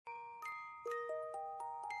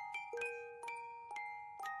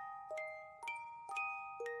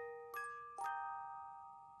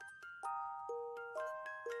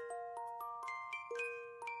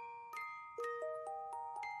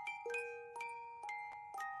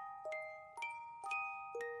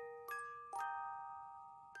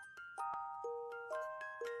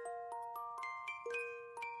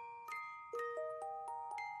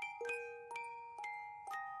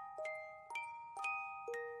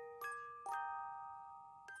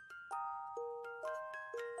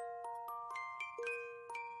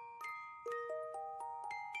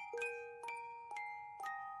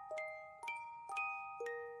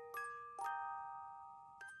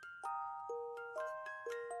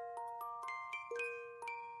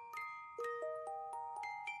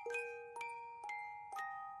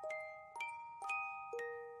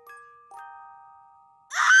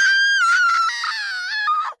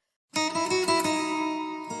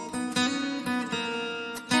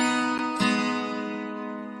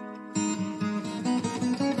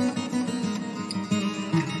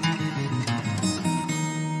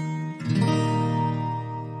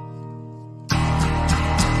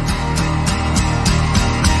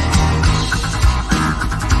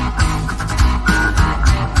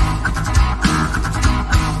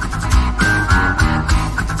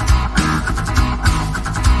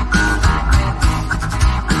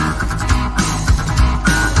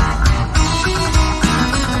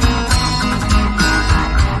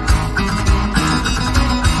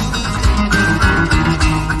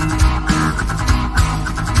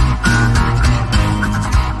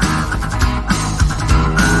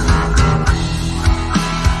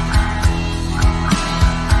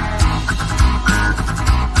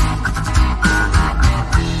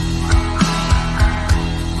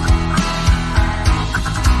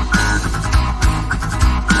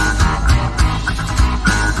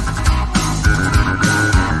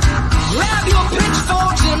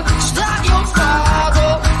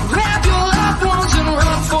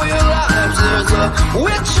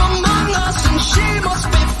Which among us and she must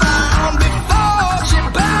be found before she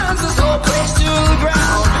burns this whole place to the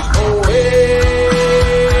ground.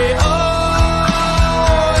 Away, away,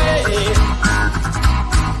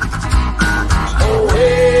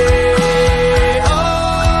 away, away.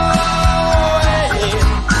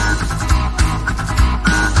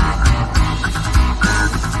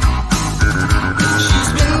 She's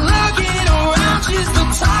been looking around, she's the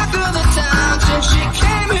talk of the town since she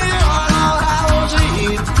came here on All Hallows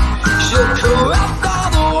Eve. She'll corrupt all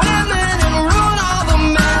the women and ruin all the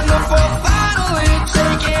men before finally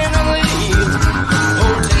taking a leave.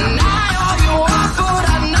 Oh, deny all you want, but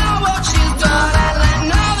I know what she's done, and I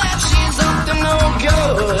know that she's up to no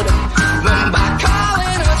good. When by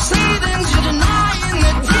calling us heathens, you're denying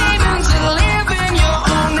the demons that live in your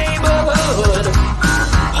own neighborhood.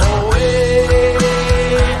 Away,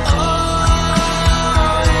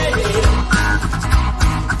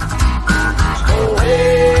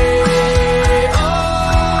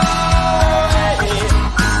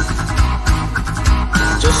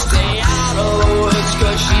 just stay out of the woods,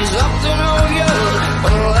 'cause she's up to no good,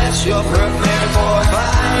 unless you're prepared for a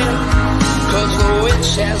fight. 'Cause the witch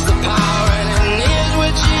has the power and it is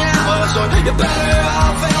witching hour, so you better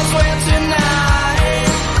off elsewhere tonight.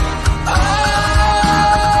 Oh,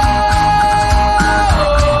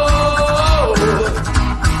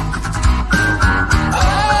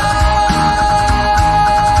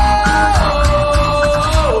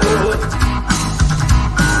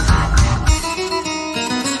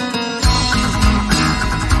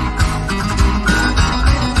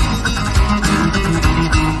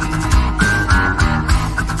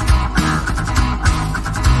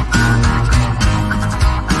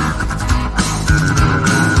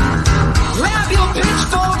 grab your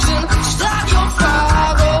pitchforks and start your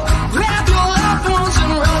fire. Go grab your loved ones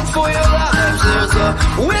and run for your lives. There's a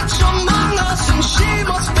witch among us and she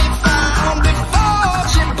must be found before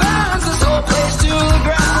she burns this whole place to the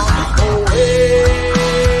ground.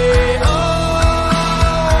 Away,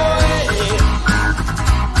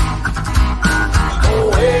 away,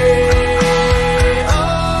 away,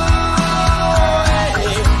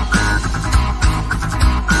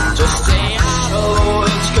 just stay out of the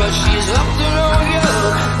woods, 'cause she's up to no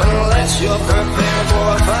good, unless you're prepared for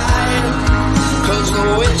a fight. 'Cause the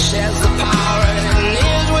witch has the power and it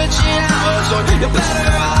is witching hour, so you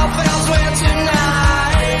better off elsewhere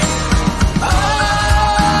tonight. Oh,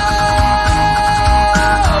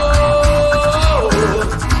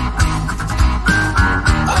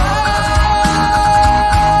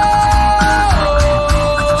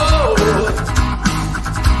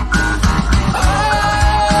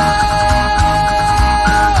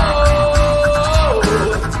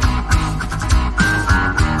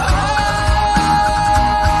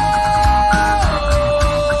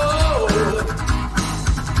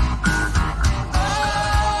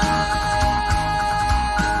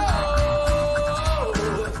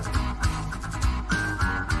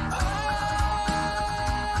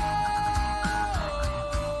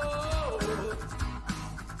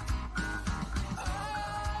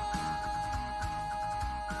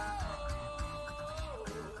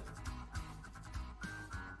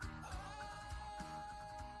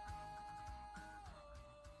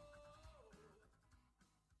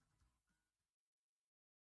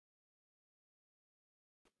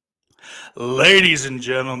 Ladies and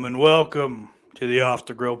gentlemen, welcome to the Off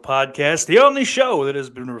the Grill podcast, the only show that has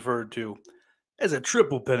been referred to as a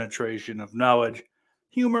triple penetration of knowledge,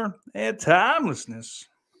 humor, and timelessness.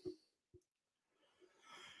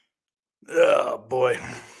 Oh boy,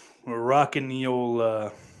 we're rocking the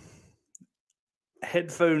old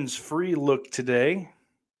headphones free look today.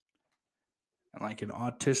 And like an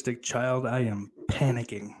autistic child, I am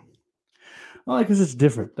panicking. Well, because it's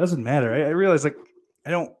different. Doesn't matter. I realize I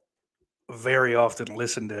don't very often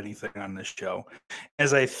listen to anything on this show.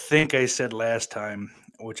 As I think I said last time,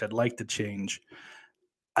 which I'd like to change,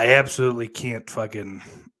 I absolutely can't fucking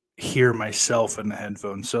hear myself in the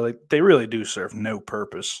headphones. So they really do serve no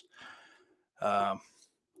purpose. But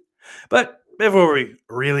before we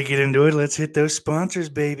really get into it, let's hit those sponsors,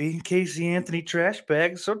 baby. Casey Anthony trash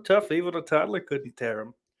bags, so tough even a toddler couldn't tear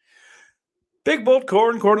them. Big bolt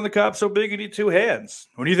corn on the cob so big you need two hands.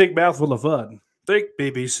 When you think mouthful of fun, think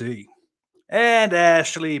BBC. And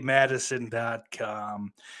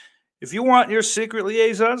AshleyMadison.com. If you want your secret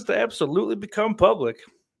liaisons to absolutely become public,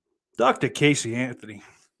 Dr. Casey Anthony.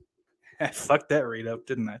 I fucked that right up,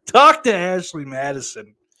 didn't I? Talk to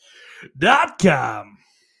AshleyMadison.com.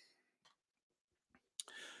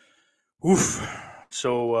 Oof.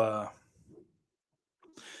 So,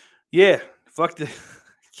 yeah, fuck the. I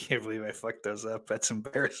can't believe I fucked those up. That's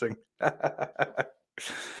embarrassing.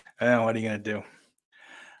 What are you gonna do?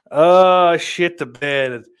 Shit the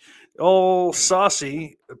bed. Old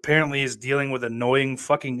Saucy apparently is dealing with annoying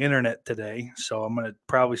fucking internet today, so I'm gonna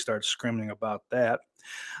probably start screaming about that.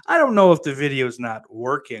 I don't know if the video's not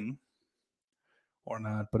working or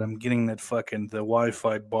not, but I'm getting that fucking the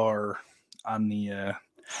Wi-Fi bar on the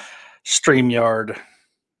StreamYard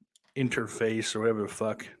interface or whatever the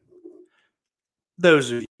fuck.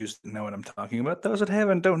 Those of you that know what I'm talking about. Those that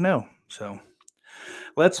haven't don't know. So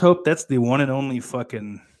let's hope that's the one and only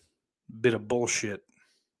fucking bit of bullshit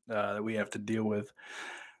that we have to deal with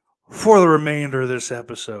for the remainder of this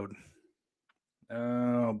episode.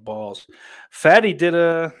 Oh, balls. Fatty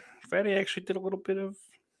actually did a little bit of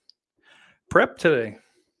prep today.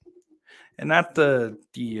 And not the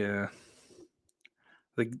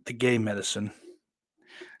gay medicine.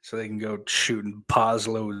 So they can go shooting pause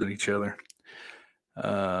loads at each other.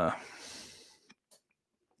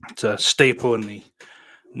 It's a staple in the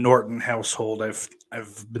Norton household, I've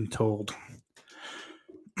been told.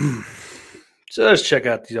 So let's check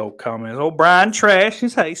out these old comments. Old Brian Trash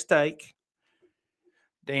says, "Hey, Steak."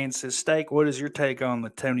 Dan says, "Steak, what is your take on the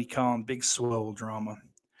Tony Khan Big Swole drama?"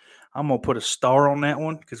 I'm gonna put a star on that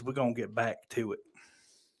one because we're gonna get back to it.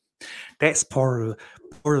 That's part of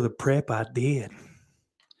the prep I did.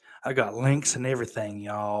 I got links and everything,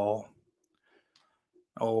 y'all.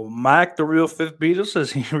 Oh, Mike, the real fifth Beatle,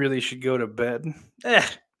 says he really should go to bed.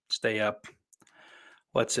 Stay up.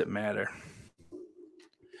 What's it matter?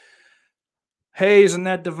 Hayes and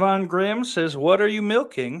that Devon Graham says, "What are you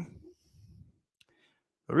milking?"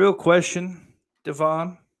 The real question,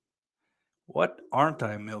 Devon, what aren't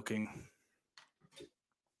I milking?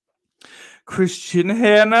 Christian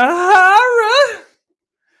Hanahara.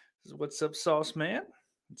 What's up, Sauce Man?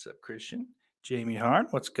 What's up, Christian? Jamie Hart,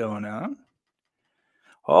 what's going on?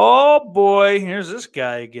 Oh boy, here's this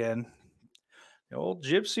guy again. The old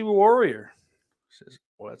Gypsy Warrior says,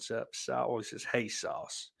 "What's up, Sauce?" Well, he says, "Hey,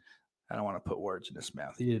 Sauce." I don't want to put words in his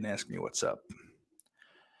mouth. He didn't ask me what's up.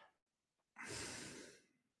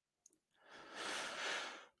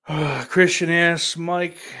 Christian asks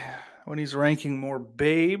Mike when he's ranking more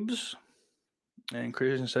babes. And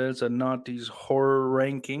Christian says it's a Naughty's horror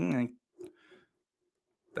ranking.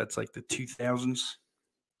 That's like the 2000s.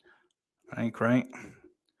 I think, right?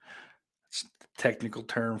 It's the technical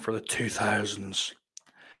term for the 2000s.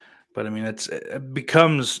 But I mean, it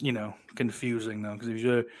becomes, confusing though. Because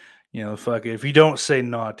if you don't say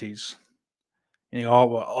Naughties,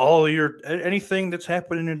 all your anything that's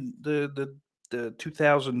happening in the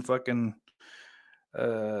 2000 fucking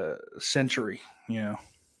century,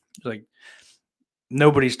 like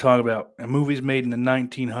nobody's talking about movies made in the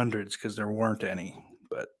 1900s because there weren't any,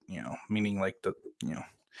 but meaning like the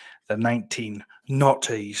 19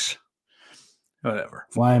 noughties, whatever.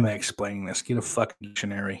 Why am I explaining this? Get a fucking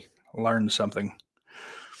dictionary, learn something.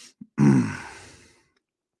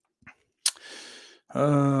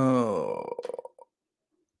 Oh.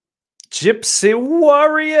 Gypsy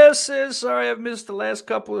Warrior says, "Sorry, I've missed the last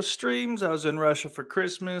couple of streams. I was in Russia for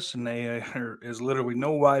Christmas, and there is literally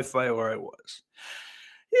no Wi-Fi where I was."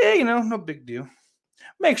 Yeah, no big deal.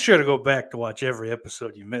 Make sure to go back to watch every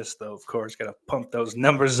episode you missed, though. Of course, got to pump those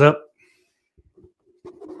numbers up.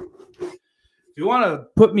 If you want to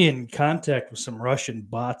put me in contact with some Russian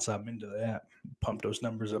bots, I'm into that. Pump those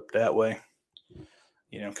numbers up that way.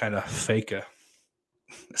 Kind of fake a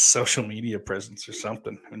social media presence or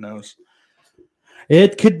something. Who knows?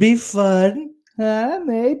 It could be fun.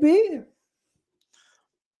 Maybe.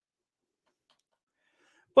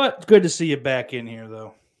 But good to see you back in here,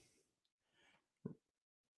 though.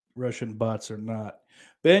 Russian bots or not.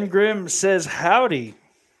 Ben Grimm says, "Howdy."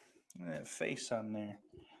 That face on there.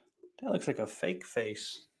 That looks like a fake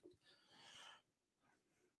face.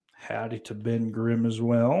 Howdy to Ben Grimm as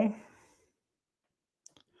well.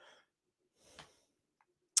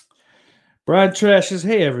 Brian Trash says,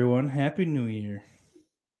 "Hey everyone, Happy New Year."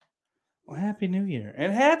 Well, Happy New Year.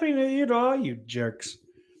 And Happy New Year to all you jerks,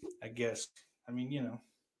 I guess. I mean,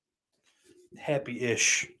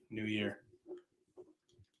 happy-ish New Year.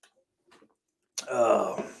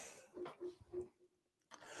 Oh,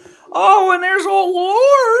 and there's old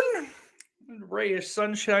Lauren. Ray of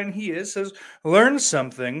sunshine he is, says, "Learn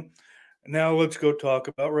something. Now let's go talk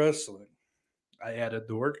about wrestling." I added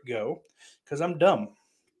the word "go" because I'm dumb.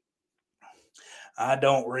 I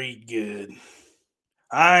don't read good.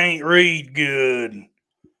 I ain't read good.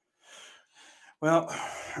 Well,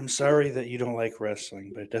 I'm sorry that you don't like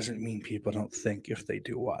wrestling, but it doesn't mean people don't think if they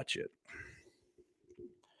do watch it.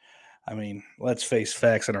 I mean, let's face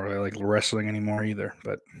facts. I don't really like wrestling anymore either,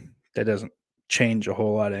 but that doesn't change a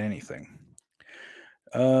whole lot of anything.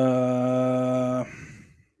 Uh,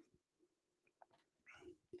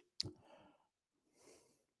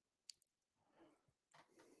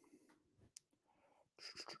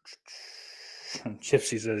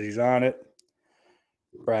 Gypsy says he's on it.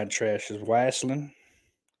 Brian Trash is whistling.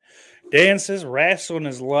 Dan says wrestling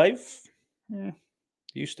is life.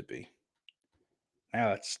 Used to be.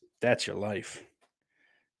 Now that's your life.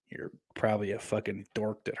 You're probably a fucking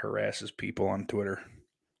dork that harasses people on Twitter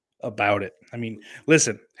about it. I mean,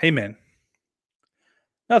 listen, hey man,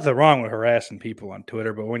 nothing wrong with harassing people on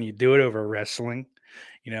Twitter, but when you do it over wrestling,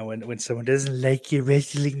 you know, when someone doesn't like your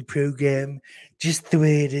wrestling program just the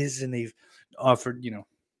way it is, and they've offered, you know,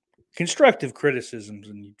 constructive criticisms,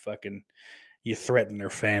 and you threaten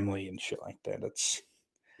their family and shit like that.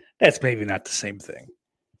 That's maybe not the same thing.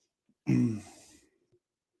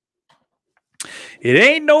 It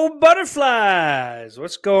ain't no butterflies.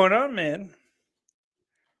 What's going on, man?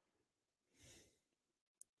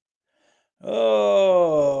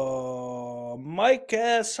 Oh, Mike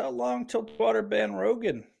asks, how long till Twitter ban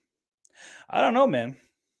Rogan? I don't know, man.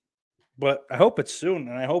 But I hope it's soon,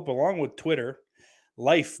 and I hope along with Twitter,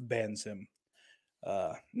 Life bans him.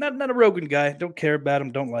 Not a Rogan guy. Don't care about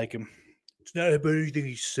him. Don't like him. It's not about anything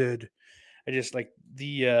he said. I just like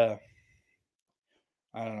the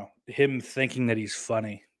I don't know, him thinking that he's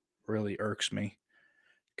funny really irks me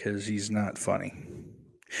because he's not funny.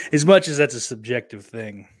 As much as that's a subjective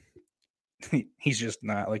thing, he's just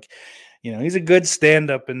not. Like, you know, he's a good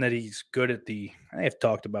stand-up in that he's good at I have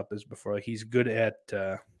talked about this before. Like, he's good at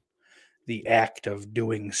the act of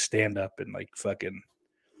doing stand-up and like fucking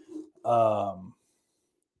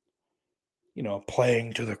you know,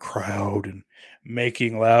 playing to the crowd and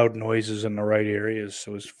making loud noises in the right areas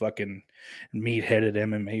so his fucking meat-headed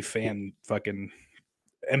MMA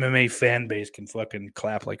fan base can fucking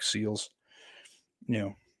clap like seals. You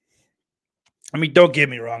know, I mean, don't get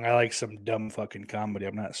me wrong. I like some dumb fucking comedy.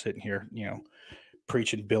 I'm not sitting here, you know,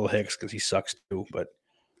 preaching Bill Hicks because he sucks too. But,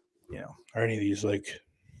 you know, are any of these like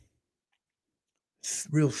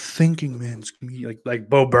real thinking man's comedy? Like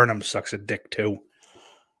Bo Burnham sucks a dick too.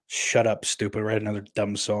 Shut up, stupid. Write another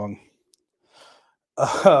dumb song.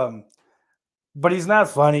 But he's not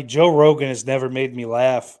funny. Joe Rogan has never made me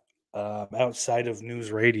laugh outside of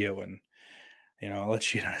news radio. And, you know, I'll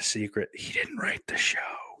let you in on a secret. He didn't write the show.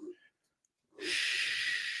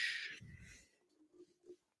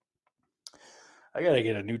 I gotta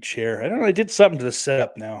get a new chair. I don't know. I did something to the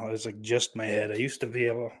setup now. It's like just my head. I used to be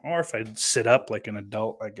able, or if I'd sit up like an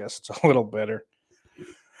adult, I guess it's a little better.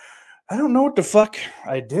 I don't know what the fuck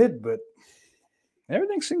I did, but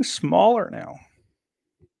everything seems smaller now.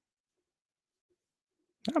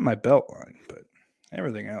 Not my belt line, but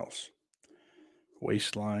everything else.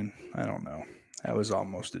 Waistline. I don't know. That was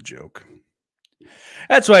almost a joke.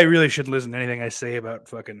 That's why I really shouldn't listen to anything I say about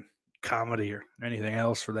fucking comedy or anything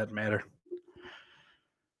else for that matter.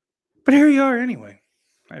 But here you are anyway.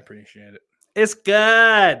 I appreciate it. It's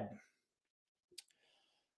good.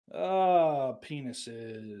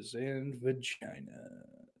 Penises and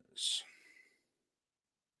vaginas.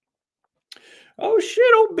 Oh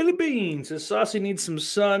shit, old Billy Bean says Saucy needs some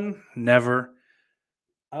sun. Never.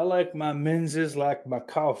 I like my menses like my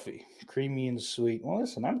coffee. Creamy and sweet. Well,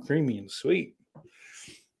 listen, I'm creamy and sweet.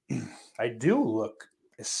 I do look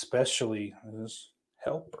especially, does this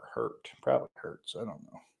help or hurt? Probably hurts. I don't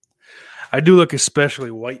know. I do look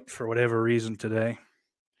especially white for whatever reason today.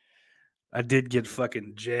 I did get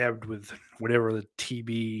fucking jabbed with whatever the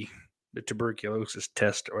TB, the tuberculosis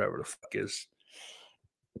test or whatever the fuck is.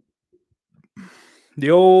 The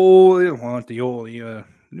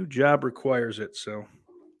new job requires it, so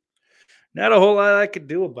not a whole lot I could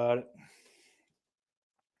do about it.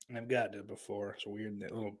 And I've gotten it before. It's weird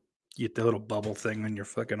that you get the little bubble thing on your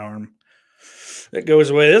fucking arm. It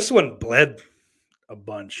goes away. This one bled a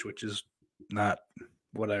bunch, which is not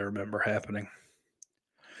what I remember happening.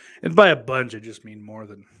 And by a bunch, I just mean more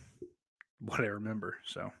than what I remember.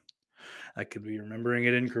 So I could be remembering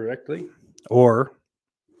it incorrectly, or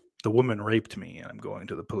the woman raped me and I'm going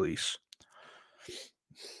to the police.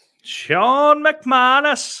 Sean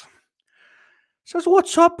McManus says,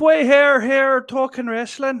 what's up, way here, talking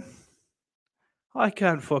wrestling? I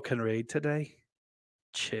can't fucking read today.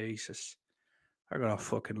 Jesus. They're going to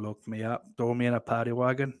fucking look me up, throw me in a paddy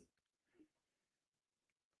wagon.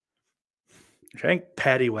 I think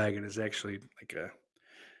paddy wagon is actually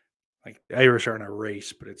like the Irish aren't a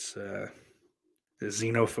race, but it's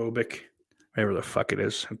xenophobic. Whatever the fuck it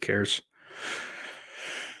is. Who cares?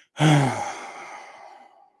 Dan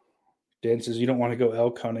says you don't want to go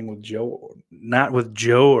elk hunting with Joe. Not with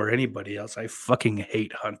Joe or anybody else. I fucking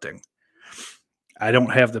hate hunting. I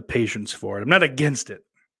don't have the patience for it. I'm not against it.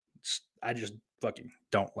 I just fucking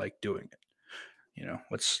don't like doing it. You know,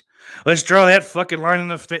 let's draw that fucking line in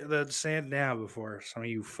the sand now before some of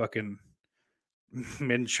you fucking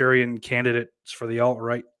Manchurian candidates for the alt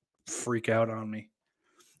right freak out on me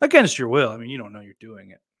against your will. I mean, you don't know you're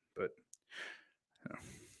doing it, but you know,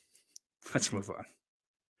 let's move on.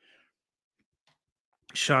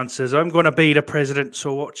 Sean says, "I'm going to be the president,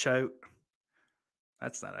 so watch out."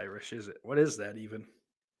 That's not Irish, is it? What is that even?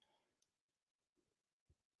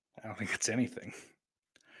 I don't think it's anything.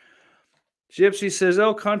 Gypsy says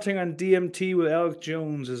elk hunting on DMT with Alex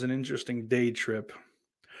Jones is an interesting day trip.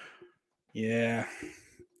 Yeah,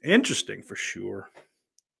 interesting for sure.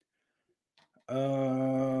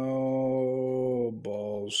 Oh,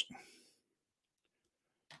 balls.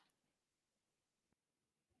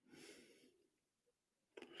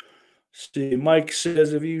 See, Mike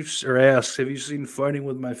says, asks, have you seen Fighting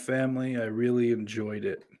with My Family? I really enjoyed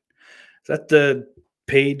it. Is that the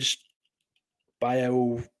page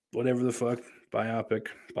whatever the fuck, biopic,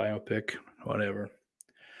 whatever?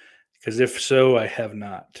 Because if so, I have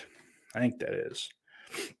not. I think that is.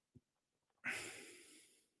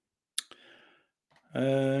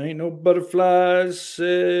 Ain't no butterflies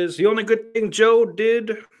says the only good thing Joe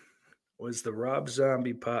did was the Rob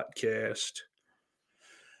Zombie podcast.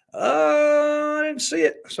 I didn't see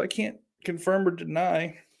it, so I can't confirm or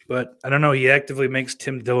deny. But I don't know. He actively makes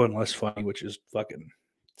Tim Dillon less funny, which is fucking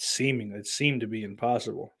it seemed to be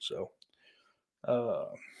impossible. So,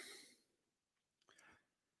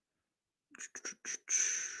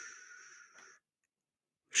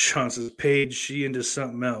 Sean says, Paige, she into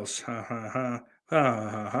something else. Ha ha ha. Ha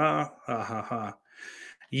ha ha. Ha ha ha.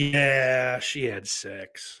 Yeah, she had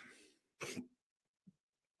sex.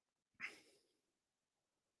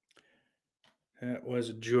 That was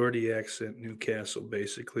a Geordie accent, Newcastle,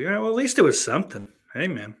 basically. Yeah, well, at least it was something. Hey,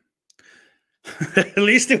 man. At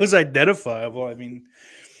least it was identifiable. I mean,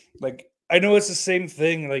 like, I know it's the same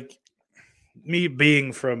thing. Like, me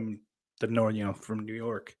being from the north, from New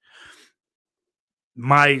York.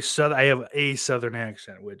 I have a southern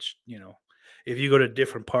accent, which, if you go to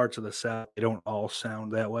different parts of the South, they don't all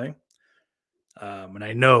sound that way. And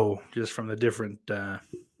I know just from the different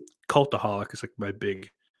Cultaholic is like my big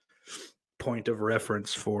point of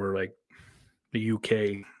reference for like the UK.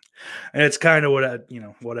 And it's kind of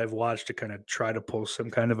what I've watched to kind of try to pull some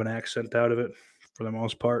kind of an accent out of it for the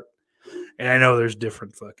most part. And I know there's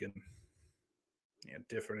different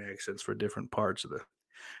different accents for different parts of the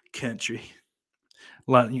country.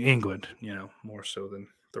 England, more so than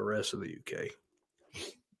the rest of the UK.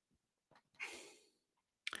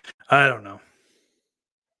 I don't know.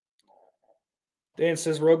 Dan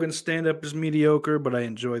says Rogan's stand up is mediocre, but I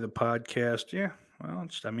enjoy the podcast. Yeah, well,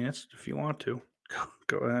 it's if you want to,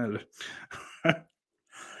 go ahead. I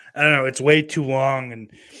don't know. It's way too long,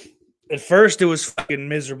 and at first it was fucking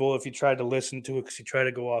miserable if you tried to listen to it because you try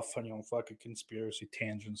to go off on fucking conspiracy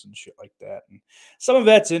tangents and shit like that. And some of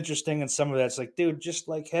that's interesting, and some of that's like, dude, just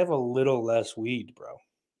like have a little less weed, bro.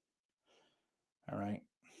 All right.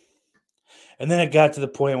 And then it got to the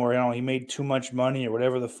point where he made too much money or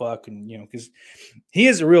whatever the fuck, and because he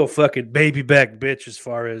is a real fucking baby back bitch as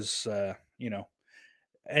far as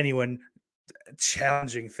anyone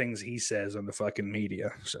challenging things he says on the fucking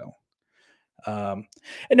media. So, and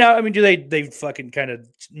now I mean, do they fucking kind of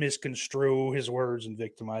misconstrue his words and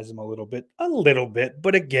victimize him a little bit,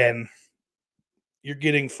 but again, you're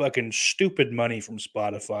getting fucking stupid money from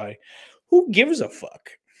Spotify. Who gives a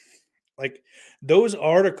fuck? Like those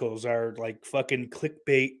articles are like fucking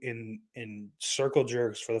clickbait and circle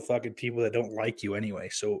jerks for the fucking people that don't like you anyway.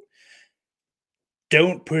 So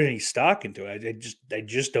don't put any stock into it. I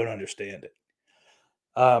just don't understand it.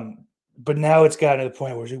 But now it's gotten to the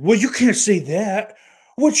point where it's like, well, you can't say that.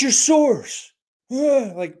 What's your source?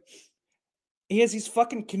 Like he has these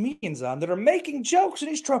fucking comedians on that are making jokes and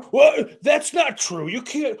he's trying. Well, that's not true. You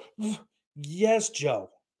can't. Yes,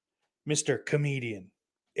 Joe, Mr. Comedian.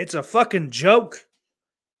 It's a fucking joke.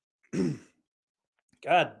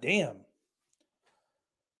 God damn.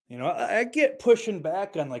 I get pushing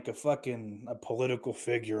back on like a political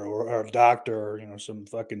figure or a doctor or, some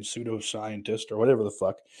fucking pseudoscientist or whatever the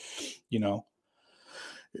fuck, if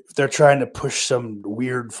they're trying to push some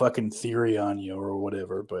weird fucking theory on you or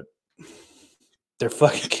whatever, but they're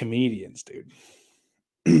fucking comedians, dude.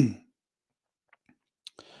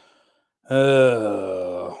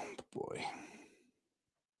 Oh, boy.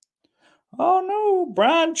 Oh, no.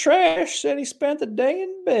 Brian Trash said he spent the day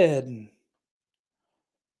in bed.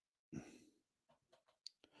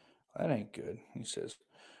 That ain't good. He says,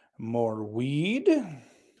 more weed.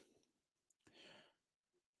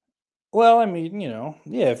 Well, I mean,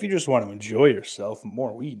 yeah, if you just want to enjoy yourself,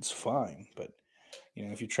 more weed's fine. But,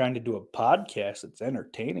 if you're trying to do a podcast that's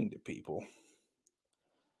entertaining to people,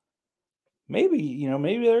 maybe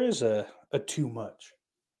there is a too much.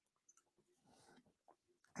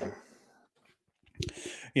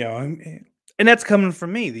 And that's coming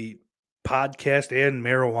from me, the podcast and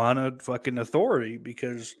marijuana fucking authority,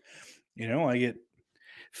 because, I get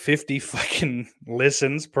 50 fucking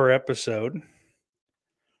listens per episode,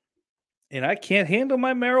 and I can't handle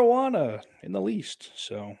my marijuana in the least.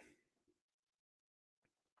 So,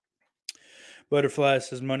 Butterfly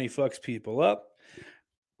says money fucks people up.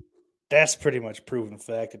 That's pretty much proven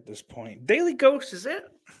fact at this point. Daily Ghost, is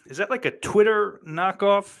that like a Twitter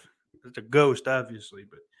knockoff? It's a ghost, obviously,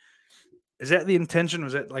 but is that the intention?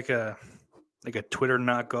 Was that like a Twitter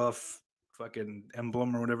knockoff fucking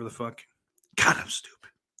emblem or whatever the fuck? God, I'm stupid.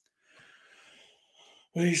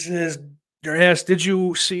 Well, he says, you're asked, did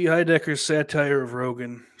you see Heidecker's satire of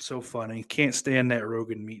Rogan? So funny. Can't stand that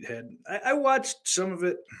Rogan meathead. I watched some of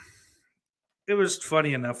it. It was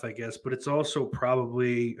funny enough, I guess, but it's also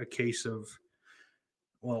probably a case of,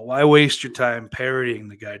 well, why waste your time parodying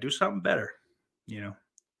the guy? Do something better, you know.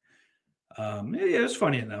 Yeah, it was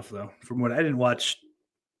funny enough though. From what I didn't watch,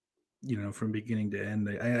 from beginning to end.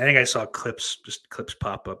 I think I saw clips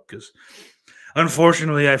pop up because,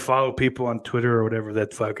 unfortunately, I follow people on Twitter or whatever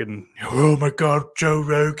that fucking, oh my god, Joe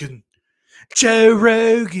Rogan,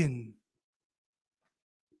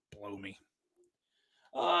 blow me.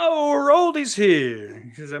 Oh, Roldy's here.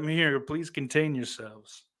 He says, I'm here. Please contain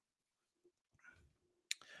yourselves.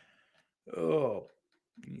 Oh,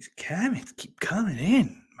 these comments keep coming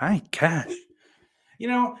in. My gosh.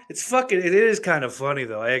 It is kind of funny,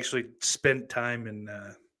 though. I actually spent time and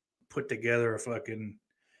put together a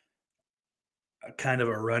kind of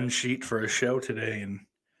a run sheet for a show today. And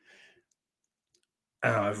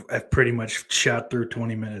I've pretty much shot through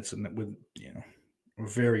 20 minutes and with,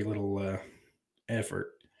 very little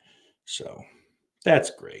effort. So that's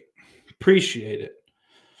great. Appreciate it.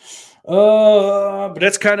 But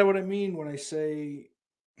that's kind of what I mean when I say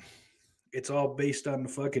it's all based on the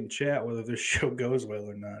fucking chat, whether this show goes well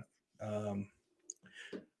or not.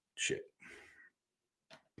 Shit.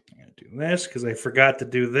 I'm going to do this because I forgot to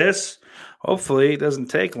do this. Hopefully it doesn't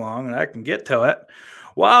take long and I can get to it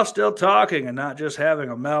while still talking and not just having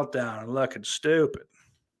a meltdown and looking stupid.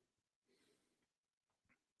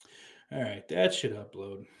 All right, that should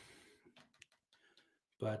upload.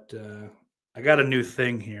 But I got a new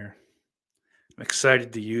thing here. I'm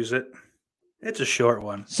excited to use it. It's a short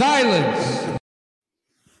one. Silence!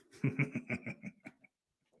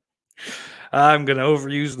 I'm going to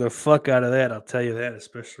overuse the fuck out of that. I'll tell you that,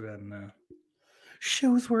 especially on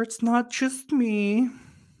shows where it's not just me.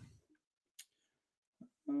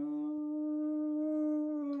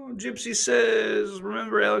 Gypsy says,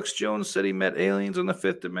 remember Alex Jones said he met aliens on the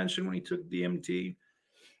fifth dimension when he took DMT?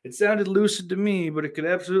 It sounded lucid to me, but it could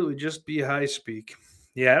absolutely just be high speak.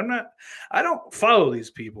 Yeah, I don't follow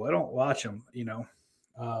these people. I don't watch them,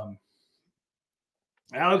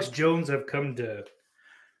 Alex Jones I've come to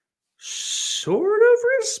sort of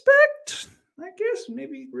respect, I guess.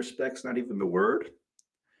 Maybe respect's not even the word.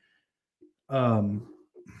 But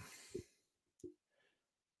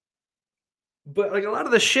like a lot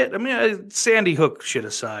of the shit, Sandy Hook shit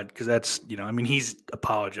aside, because that's, he's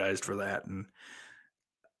apologized for that. And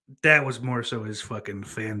that was more so his fucking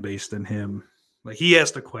fan base than him. Like, he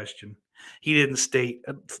asked a question. He didn't state,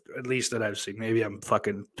 at least that I've seen. Maybe I'm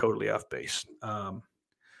fucking totally off base.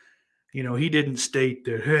 He didn't state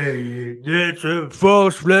that, hey, that's a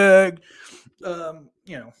false flag.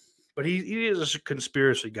 But he is a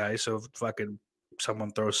conspiracy guy. So if fucking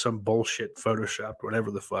someone throws some bullshit photoshopped, whatever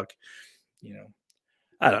the fuck,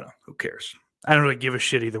 I don't know. Who cares? I don't really give a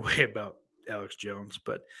shit either way about Alex Jones.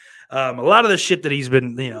 But a lot of the shit that he's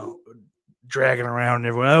been, dragging around and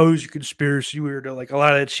everyone, oh, he's a conspiracy weirdo. Like, a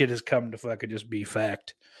lot of that shit has come to fucking just be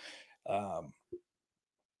fact.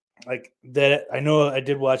 Like that, I know I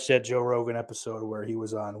did watch that Joe Rogan episode where he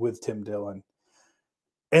was on with Tim Dillon,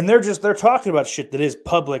 and they're talking about shit that is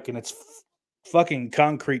public and it's fucking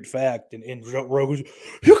concrete fact. And Joe Rogan's,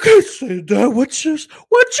 you can't say that. What's your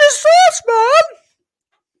source, man?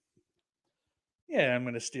 Yeah, I'm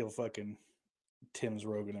gonna steal fucking Tim's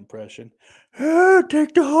Rogan impression. Hey,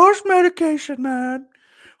 take the horse medication, man.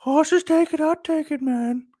 Horses take it, I'll take it,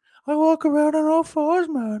 man. I walk around on all fours,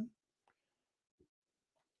 man.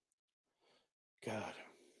 God.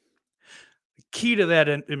 The key to that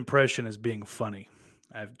impression is being funny,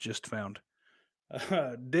 I've just found.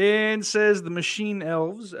 Dan says the machine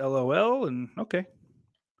elves, LOL, and okay.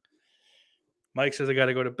 Mike says I got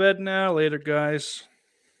to go to bed now. Later, guys.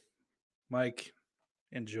 Mike,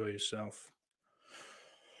 enjoy yourself.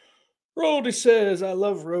 Roldy says, I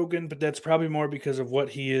love Rogan, but that's probably more because of what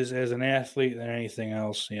he is as an athlete than anything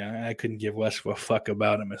else. Yeah, I couldn't give less of a fuck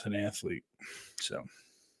about him as an athlete. So,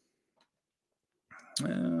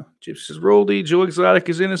 Gypsy says, Roldy, Joe Exotic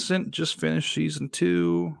is innocent. Just finished season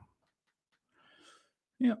 2.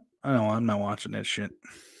 Yeah, I know. I'm not watching that shit.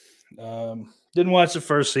 Didn't watch the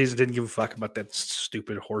first season. Didn't give a fuck about that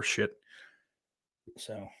stupid horse shit.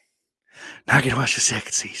 So, not going to watch the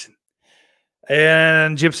second season.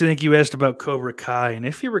 And Gypsy, I think you asked about Cobra Kai. And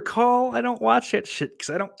if you recall, I don't watch that shit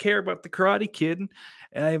because I don't care about the Karate Kid.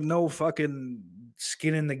 And I have no fucking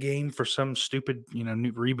skin in the game for some stupid,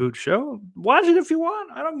 new reboot show. Watch it if you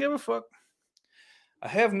want. I don't give a fuck. I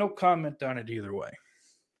have no comment on it either way.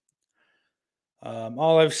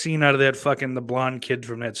 All I've seen out of that fucking the blonde kid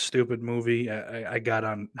from that stupid movie, I got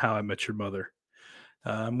on How I Met Your Mother,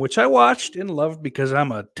 which I watched and loved because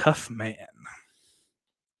I'm a tough man.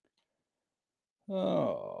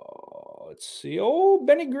 Oh, let's see. Oh,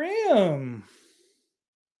 Benny Graham.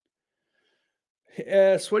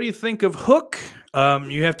 Yes, what do you think of Hook?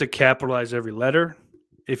 You have to capitalize every letter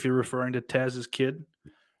if you're referring to Taz's kid.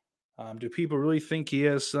 Do people really think he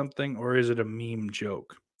has something, or is it a meme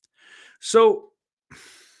joke? So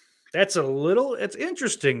it's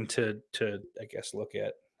interesting to I guess look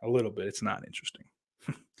at a little bit. It's not interesting.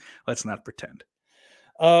 Let's not pretend.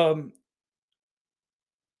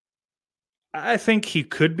 I think he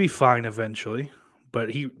could be fine eventually, but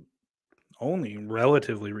he only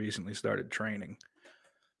relatively recently started training.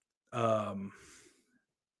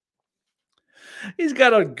 He's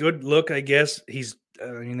got a good look, I guess.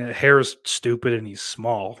 The hair is stupid and he's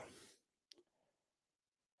small.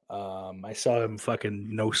 I saw him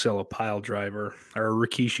fucking no-sell a pile driver, or a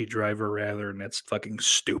Rikishi driver rather, and that's fucking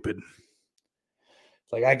stupid.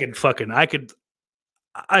 Like I could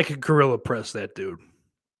gorilla press that dude.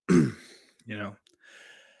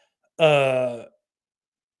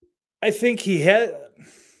 I think he had,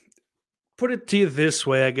 put it to you this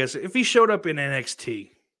way, I guess, if he showed up in NXT,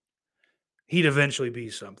 he'd eventually be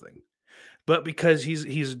something. But because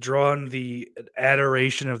he's drawn the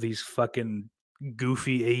adoration of these fucking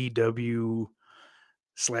goofy AEW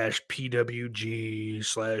 /PWG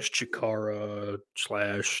 /Chikara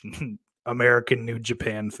 / American New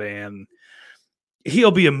Japan fan,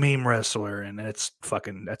 he'll be a meme wrestler, and that's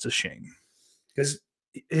a shame. Because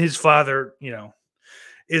his father,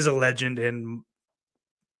 is a legend and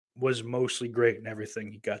was mostly great in everything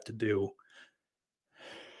he got to do.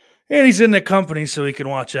 And he's in the company, so he can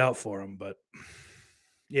watch out for him. But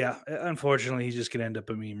yeah, unfortunately, he's just going to end up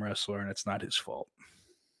a meme wrestler, and it's not his fault.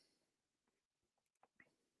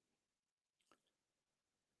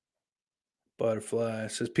 Butterfly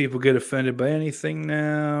says people get offended by anything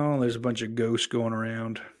now. There's a bunch of ghosts going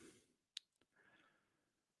around.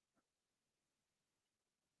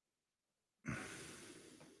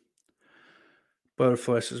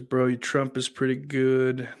 Butterfly says, bro, your Trump is pretty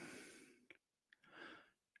good.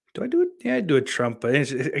 Do I do it? Yeah, I do a Trump. But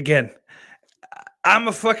again, I'm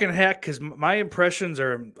a fucking hack because my impressions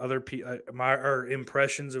are other people. Are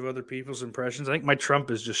impressions of other people's impressions. I think my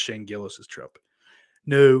Trump is just Shane Gillis's Trump.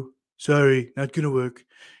 No, sorry, not gonna work.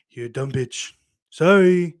 You're a dumb bitch.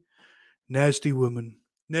 Sorry, nasty woman.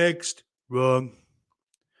 Next, wrong.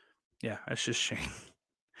 Yeah, that's just Shane.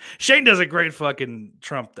 Shane does a great fucking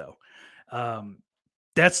Trump though. I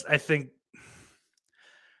think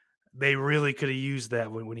they really could have used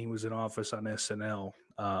that when he was in office on SNL.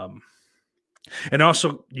 And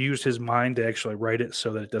also used his mind to actually write it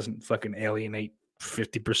so that it doesn't fucking alienate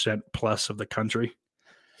 50% plus of the country.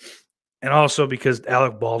 And also because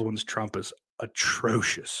Alec Baldwin's Trump is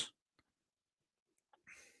atrocious.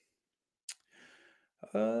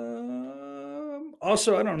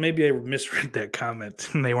 Also, I don't know, maybe I misread that comment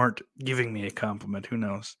and they weren't giving me a compliment. Who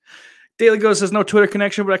knows? Daily Ghost says no Twitter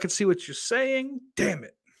connection, but I can see what you're saying. Damn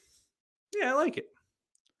it. Yeah, I like it.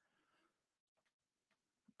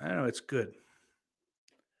 I know, it's good.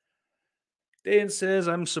 Dan says,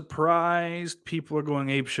 I'm surprised people are going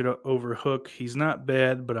apeshit over Hook. He's not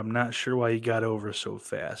bad, but I'm not sure why he got over so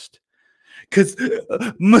fast. Because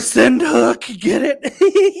Masend Hook, get it?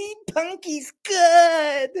 Punky's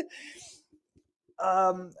good.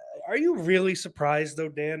 Are you really surprised, though,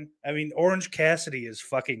 Dan? I mean, Orange Cassidy is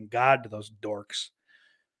fucking god to those dorks.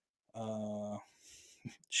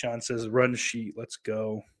 Sean says, run sheet, let's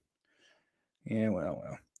go. Yeah,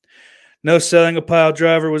 well. No selling a pile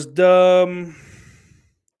driver was dumb.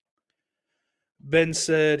 Ben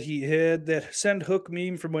said he had that send Hook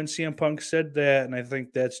meme from when CM Punk said that, and I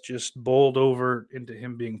think that's just bowled over into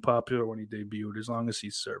him being popular when he debuted, as long as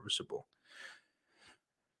he's serviceable.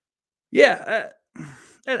 Yeah,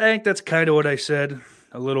 I think that's kind of what I said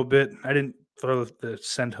a little bit. I didn't throw the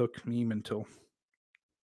send hook meme until,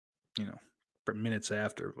 you know, for minutes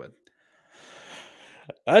after, but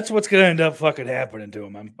that's what's gonna end up fucking happening to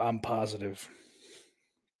him. I'm positive.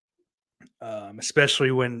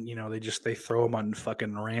 Especially when they throw him on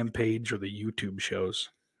fucking Rampage or the YouTube shows.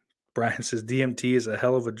 Brian says DMT is a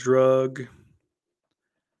hell of a drug.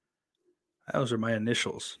 Those are my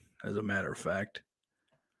initials, as a matter of fact.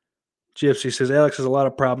 Gypsy says Alex has a lot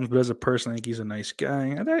of problems, but as a person, I think he's a nice guy.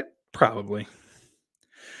 And probably.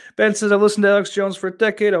 Ben says I've listened to Alex Jones for a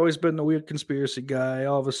decade. Always been the weird conspiracy guy.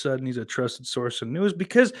 All of a sudden, he's a trusted source of news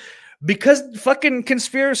because fucking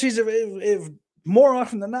conspiracies have more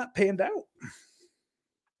often than not panned out.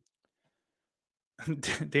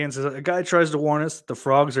 Dan says a guy tries to warn us that the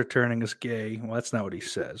frogs are turning us gay. Well, that's not what he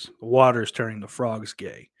says. The water's turning the frogs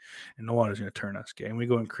gay, and the water's going to turn us gay. And we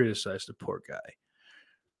go and criticize the poor guy.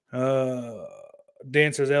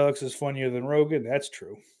 Dan says Alex is funnier than Rogan. That's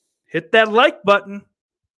true. Hit that like button.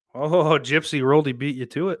 Oh, Gypsy Roldy beat you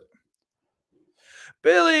to it.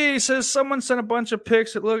 Billy says someone sent a bunch of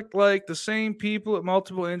pics that looked like the same people at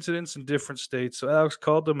multiple incidents in different states. So Alex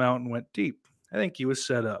called them out and went deep. I think he was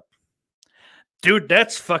set up. Dude,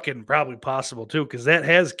 that's fucking probably possible too, because that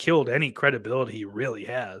has killed any credibility he really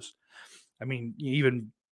has. I mean,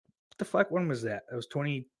 even what the fuck? When was that? That was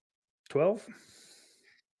 2012,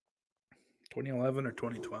 2011 or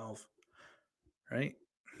 2012, right?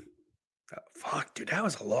 Fuck, dude, that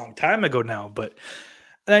was a long time ago now. But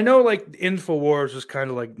I know, like, Infowars was kind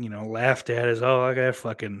of like laughed at as, oh, that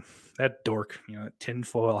fucking that dork, that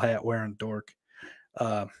tinfoil hat wearing dork.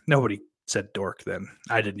 Nobody said dork then.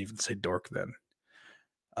 I didn't even say dork then.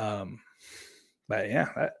 But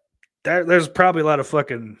yeah, there's probably a lot of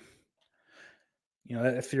fucking,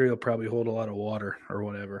 that theory will probably hold a lot of water or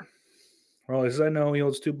whatever. Well, as I know, he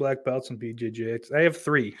holds 2 black belts in BJJ. I have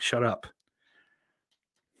 3. Shut up.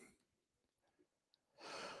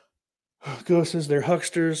 Ghost says they're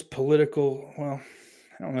hucksters, political. Well,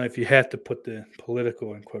 I don't know if you have to put the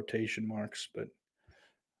political in quotation marks, but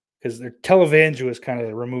because their televangelist kind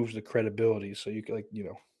of removes the credibility. So you could, I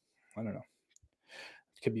don't know.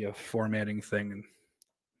 It could be a formatting thing and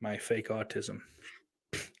my fake autism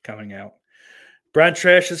coming out. Brad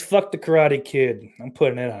Trash says, fuck the Karate Kid. I'm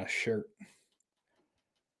putting it on a shirt.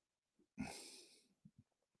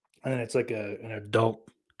 And then it's like an adult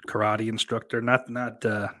karate instructor, not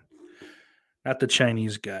the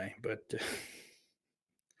Chinese guy, but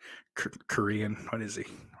Korean. What is he?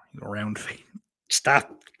 Round face.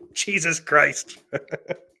 Stop. Jesus Christ.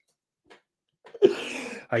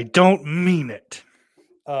 I don't mean it.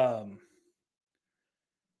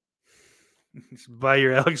 Buy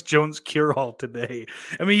your Alex Jones cure-all today.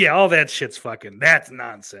 I mean, yeah, all that shit's fucking, that's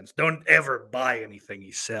nonsense. Don't ever buy anything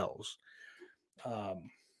he sells.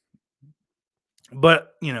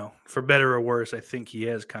 But, for better or worse, I think he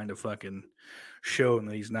has kind of fucking shown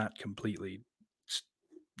that he's not completely,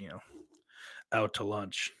 out to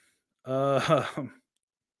lunch. Fuck.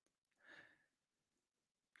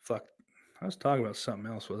 I was talking about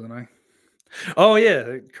something else, wasn't I? Oh,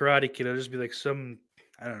 yeah, Karate Kid. I'll just be like some,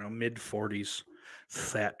 I don't know, mid-40s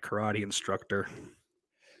fat karate instructor.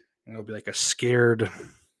 And it'll be like a scared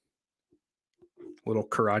little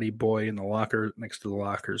karate boy in the locker next to the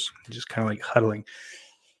lockers, just kind of like huddling.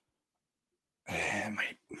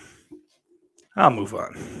 I'll move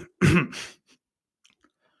on.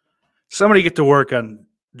 Somebody get to work on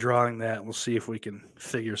drawing that. We'll see if we can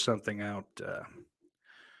figure something out.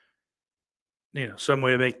 Some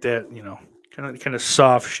way to make that, kind of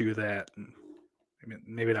soft shoe that, and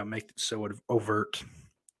maybe not make it so overt.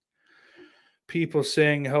 People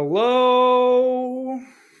saying hello.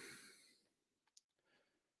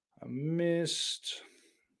 I missed.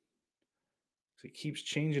 He keeps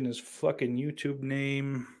changing his fucking YouTube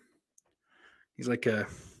name. He's like a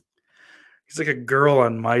girl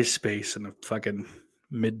on MySpace in the fucking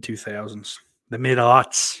mid 2000s, the mid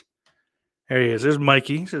aughts. There he is. There's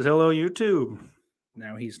Mikey. He says hello YouTube.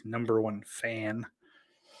 Now he's #1 fan.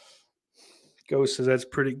 Ghost says that's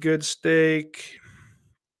pretty good steak.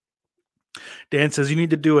 Dan says you need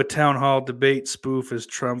to do a town hall debate spoof as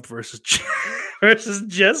Trump versus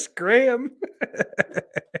Jess Graham.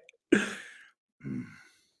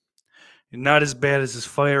 Not as bad as his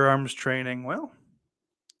firearms training. Well,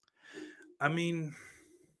 I mean,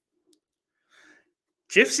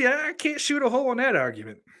 Gypsy, I can't shoot a hole in that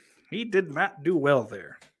argument. He did not do well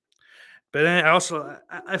there. But then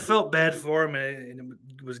I felt bad for him and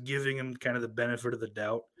was giving him kind of the benefit of the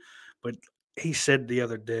doubt. But he said the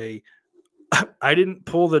other day, I didn't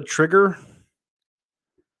pull the trigger.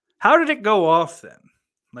 How did it go off then?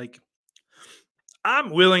 Like,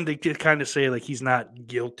 I'm willing to kind of say like he's not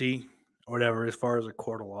guilty or whatever as far as a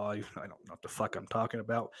court of law. I don't know what the fuck I'm talking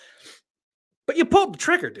about. But you pulled the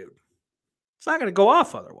trigger, dude. It's not going to go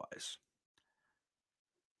off otherwise.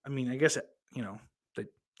 I mean, I guess the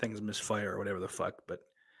things misfire or whatever the fuck, but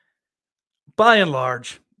by and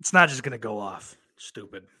large, it's not just going to go off.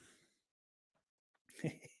 Stupid.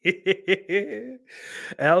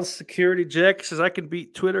 Al's security jack says I can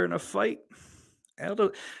beat Twitter in a fight.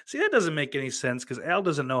 See, that doesn't make any sense because Al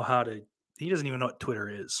doesn't know how to. He doesn't even know what Twitter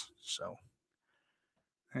is. So,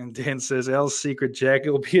 and Dan says Al's secret jacket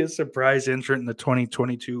will be a surprise entrant in the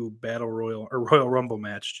 2022 Battle Royal or Royal Rumble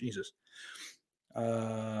match. Jesus.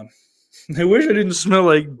 I wish I didn't smell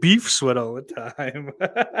like beef sweat all the time.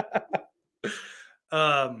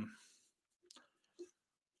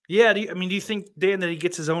 Yeah, do you think, Dan, that he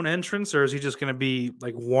gets his own entrance, or is he just going to be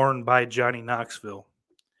like worn by Johnny Knoxville?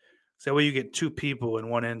 So that way you get two people in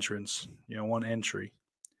one entrance, one entry.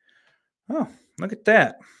 Oh, look at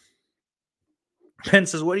that. Ben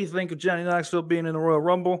says, what do you think of Johnny Knoxville being in the Royal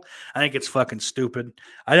Rumble? I think it's fucking stupid.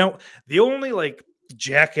 The only like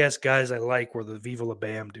jackass guys I like were the Viva La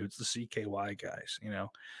Bam dudes, the CKY guys,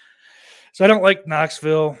 So I don't like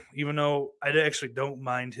Knoxville, even though I actually don't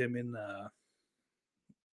mind him in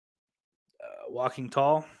Walking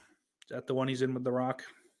Tall. Is that the one he's in with The Rock?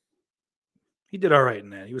 He did all right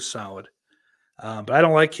in that. He was solid. But I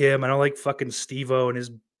don't like him. I don't like fucking Steve-O and his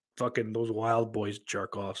fucking those Wild Boys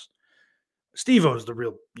jerk-offs. Steve-O is the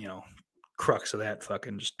real, crux of that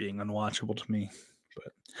fucking just being unwatchable to me.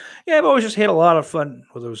 But yeah, I've always just had a lot of fun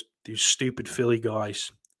with these stupid Philly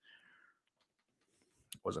guys.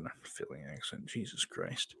 It wasn't a Philly accent. Jesus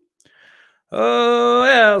Christ. Oh,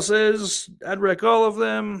 Al says, I'd wreck all of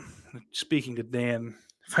them. Speaking to Dan,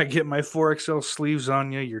 if I get my 4XL sleeves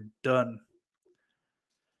on you, you're done.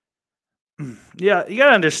 Yeah, you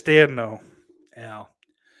gotta understand though, Al.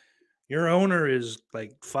 Your owner is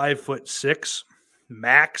like 5'6"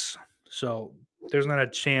 max, so there's not a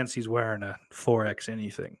chance he's wearing a 4X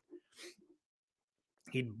anything.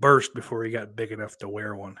 He'd burst before he got big enough to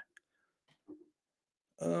wear one.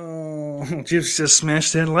 Oh, just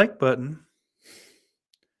smash that like button.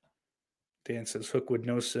 Dan says Hook would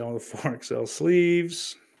no sell the 4XL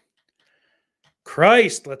sleeves.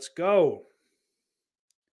 Christ, let's go.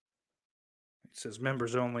 It says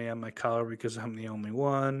members only on my collar because I'm the only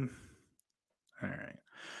one. All right.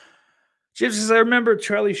 Jim says, I remember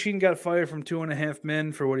Charlie Sheen got fired from 2.5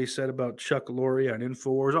 Men for what he said about Chuck Lorre on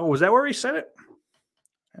InfoWars. Oh, was that where he said it?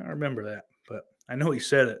 I don't remember that, but I know he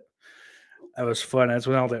said it. That was fun. That's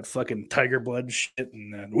when all that fucking Tiger Blood shit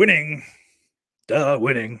and winning.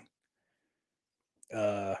 Winning.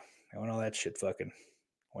 When all that shit fucking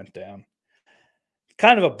went down.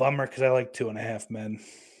 Kind of a bummer because I like 2.5 Men.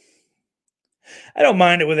 I don't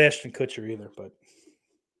mind it with Ashton Kutcher either, but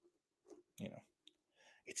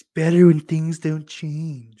it's better when things don't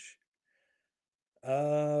change. Fuck,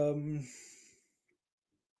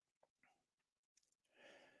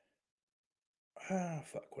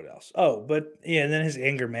 what else? Oh, but yeah, and then his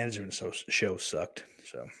anger management show sucked.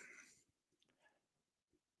 So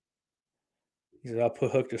he said, I'll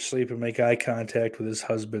put Hook to sleep and make eye contact with his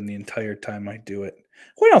husband the entire time I do it.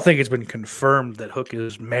 We don't think it's been confirmed that Hook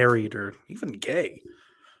is married or even gay.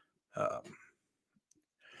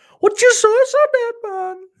 What you saw is so bad,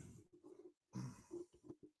 man.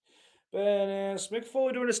 Badass. Mick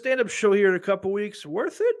Foley doing a stand-up show here in a couple weeks.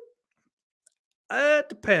 Worth it? It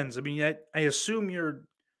depends. I mean, I assume you're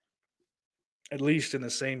at least in the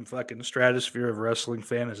same fucking stratosphere of wrestling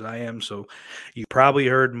fan as I am, so you probably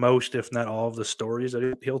heard most, if not all, of the stories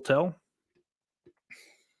that he'll tell.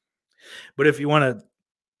 But if you want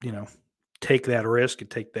to, take that risk and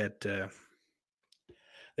take that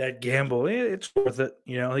gamble, it's worth it.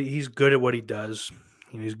 He's good at what he does.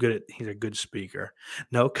 He's a good speaker.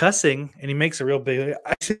 No cussing, and he makes a real big.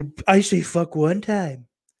 I say fuck one time.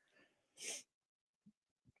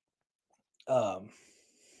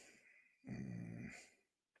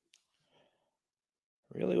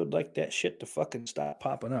 Really would like that shit to fucking stop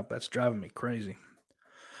popping up. That's driving me crazy.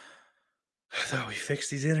 I thought we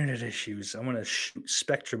fixed these internet issues. I'm gonna shoot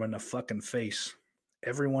Spectrum in the fucking face.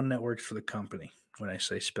 Everyone that works for the company. When I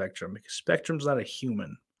say Spectrum, because Spectrum's not a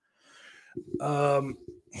human. Yeah,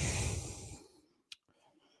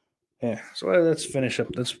 so let's finish up.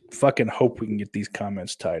 Let's fucking hope we can get these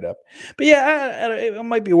comments tied up. But yeah, it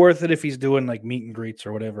might be worth it if he's doing like meet and greets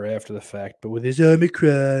or whatever after the fact. But with his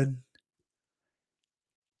Omicron,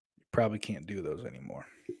 you probably can't do those anymore.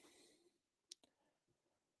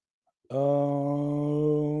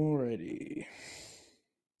 Alrighty.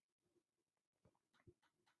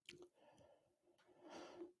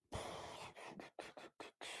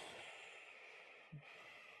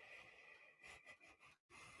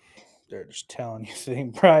 They're just telling you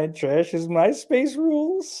thing. Brian trashes MySpace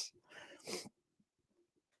rules.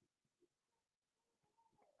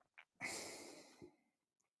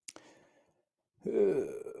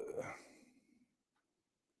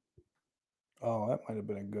 Oh, that might have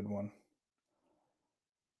been a good one.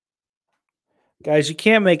 Guys, you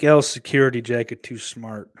can't make L's security jacket too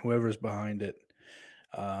smart, whoever's behind it.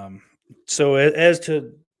 So as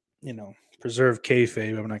to, preserve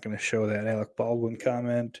kayfabe, I'm not going to show that Alec Baldwin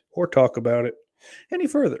comment or talk about it any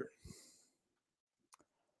further.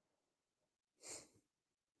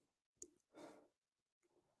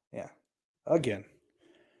 Yeah. Again,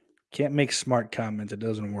 can't make smart comments. It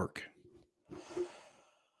doesn't work.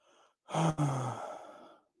 I'm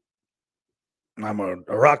a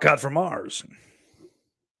rock god from Mars.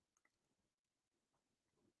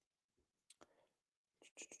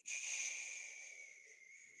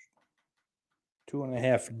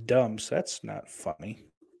 2.5 dumps. That's not funny.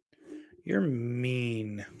 You're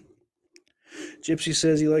mean. Gypsy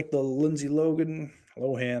says he liked the Lindsay Lohan.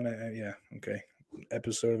 Yeah, okay.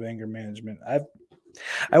 Episode of Anger Management.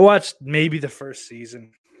 I watched maybe the first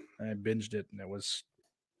season. And I binged it, and it was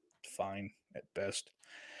fine at best.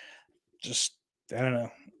 Just, I don't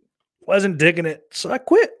know. Wasn't digging it, so I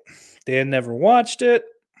quit. Dan never watched it.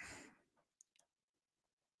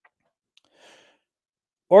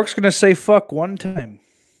 Orc's gonna say fuck one time.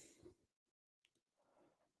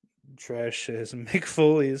 Trash says Mick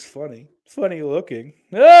Foley is funny. Funny looking.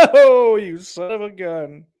 Oh, you son of a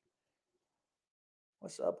gun.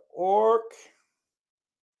 What's up, Orc?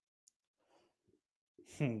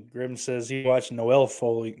 Grim says he watched Noelle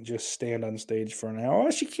Foley just stand on stage for an hour.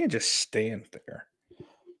 Oh, she can't just stand there.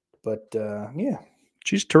 But yeah,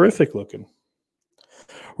 she's terrific looking.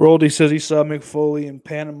 Roldy says he saw Mick Foley in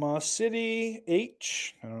Panama City. I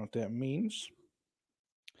don't know what that means.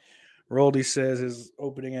 Roldy says his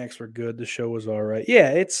opening acts were good. The show was all right. Yeah,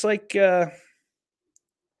 it's like I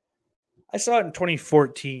saw it in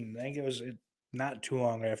 2014. I think it was not too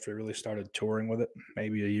long after I really started touring with it.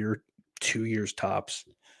 Maybe a year, 2 years tops.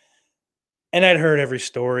 And I'd heard every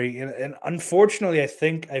story. And unfortunately, I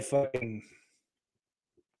think I fucking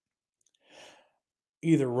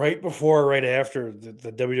either right before or right after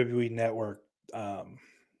the WWE Network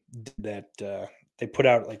did that. They put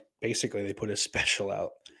out basically they put a special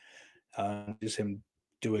out. Just him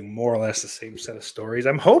doing more or less the same set of stories.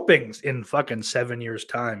 I'm hoping in fucking 7 years'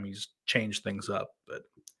 time he's changed things up, but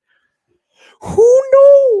who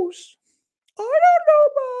knows? I don't know,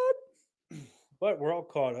 bud. But we're all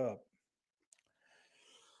caught up.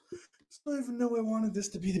 I don't even know I wanted this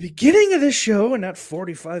to be the beginning of this show and not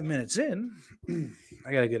 45 minutes in.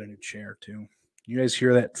 I gotta get a new chair too. You guys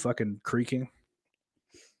hear that fucking creaking?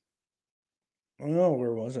 Oh,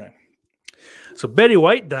 where was I? So Betty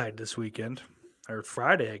White died this weekend, or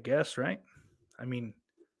Friday, I guess, right? I mean,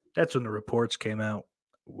 that's when the reports came out.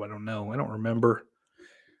 I don't know. I don't remember.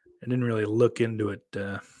 I didn't really look into it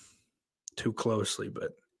too closely,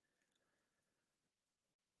 but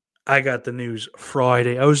I got the news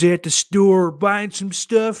Friday. I was at the store buying some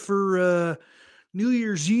stuff for New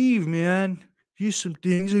Year's Eve, man. Just some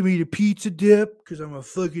things. I made a pizza dip because I'm a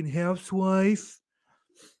fucking housewife.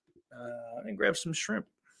 And grab some shrimp.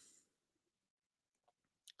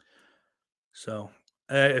 So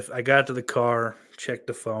if I got to the car, checked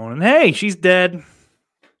the phone, and hey, she's dead.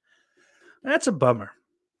 That's a bummer.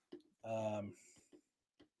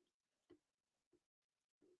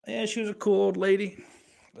 Yeah, she was a cool old lady.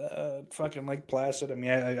 Fucking like Placid. I mean,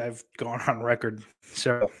 I've gone on record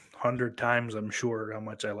several hundred times, I'm sure, how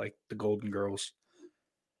much I like the Golden Girls.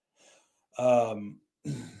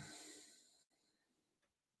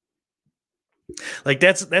 Like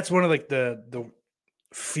that's one of like the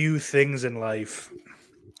few things in life,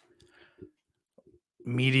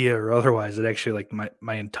 media or otherwise, that actually like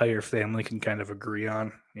my entire family can kind of agree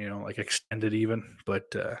on, like extended even.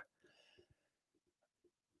 But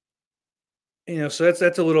so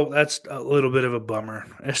that's a little bit of a bummer,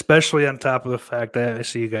 especially on top of the fact that I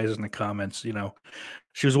see you guys in the comments.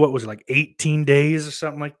 She was, what was it, like 18 days or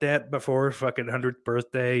something like that before her fucking 100th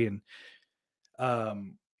birthday, and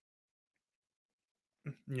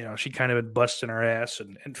she kind of been busting her ass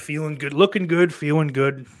and feeling good, looking good, feeling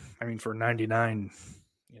good. I mean, for 99,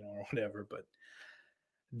 or whatever, but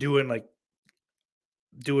doing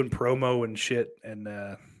promo and shit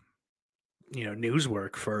and news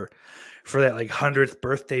work for that like 100th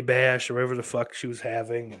birthday bash or whatever the fuck she was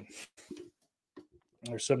having. And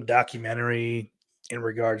there's some documentary in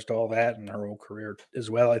regards to all that and her whole career as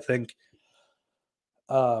well, I think.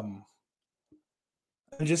 And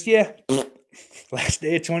just, yeah, last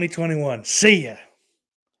day of 2021. See ya.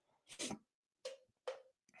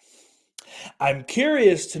 I'm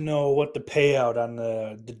curious to know what the payout on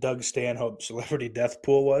the Doug Stanhope celebrity death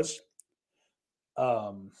pool was.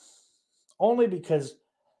 Only because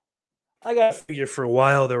I got to figure for a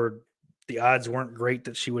while the odds weren't great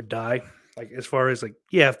that she would die. Like as far as like,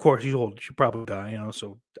 yeah, of course she's old, she'd probably die,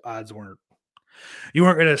 so the odds weren't you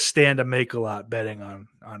weren't gonna stand to make a lot betting on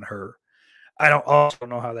her. I don't also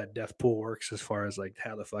know how that death pool works as far as like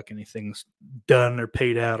how the fuck anything's done or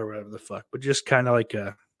paid out or whatever the fuck, but just kind of like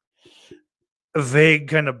a vague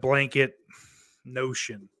kind of blanket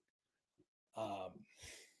notion. Um,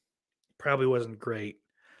 Probably wasn't great,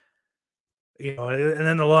 and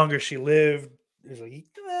then the longer she lived, it's like,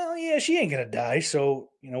 well, yeah, she ain't gonna die,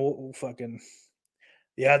 so we'll fucking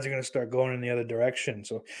the odds are gonna start going in the other direction.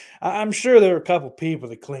 So I'm sure there were a couple people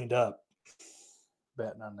that cleaned up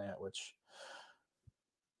betting on that, which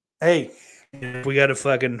hey, we all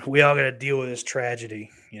got to deal with this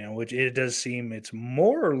tragedy, which it does seem it's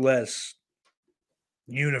more or less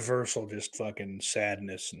universal, just fucking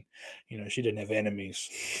sadness. And, she didn't have enemies.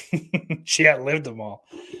 She outlived them all.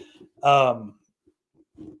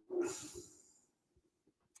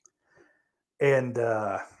 And,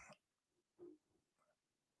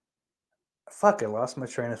 fuck, I lost my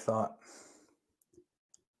train of thought.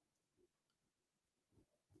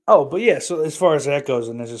 Oh, but yeah, so as far as that goes,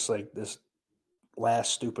 and it's just like this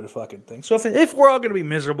last stupid fucking thing. So if we're all gonna be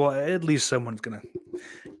miserable, at least someone's gonna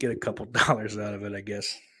get a couple dollars out of it, I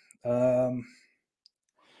guess. What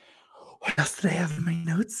else did I have in my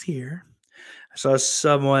notes here? I saw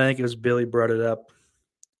someone, I think it was Billy, brought it up.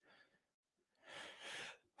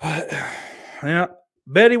 Yeah,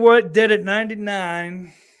 Betty White dead at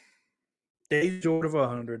 99, days short of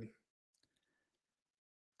 100.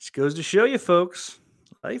 Just goes to show you, folks,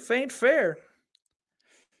 life ain't fair.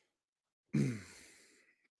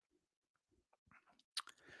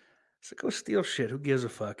 So go steal shit. Who gives a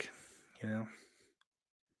fuck?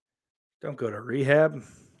 Don't go to rehab.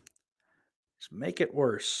 Just make it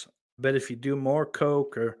worse. Bet if you do more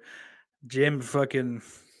coke or jam fucking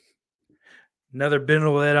another bin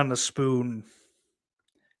of lead on the spoon,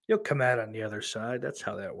 you'll come out on the other side. That's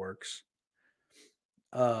how that works.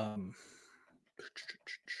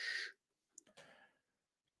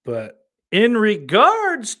 But in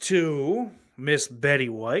regards to Miss Betty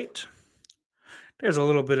White, there's a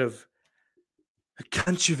little bit of a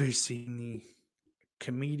controversy in the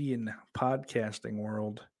comedian podcasting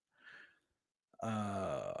world.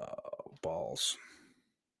 Balls.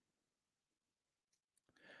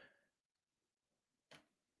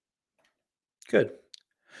 Good.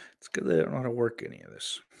 It's good that I don't know how to work any of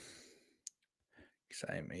this. Because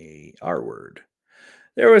I'm a R word.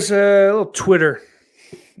 There was a little Twitter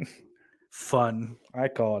fun. I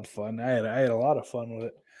call it fun. I had a lot of fun with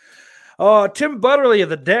it. Tim Butterly of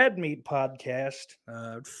the Dad Meat podcast,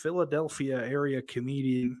 Philadelphia area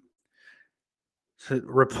comedian,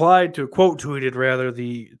 replied to tweeted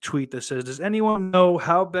the tweet that says, "Does anyone know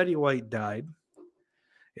how Betty White died?"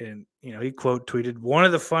 And he quote tweeted, "One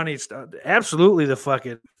of the funniest, absolutely the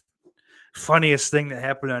fucking funniest thing that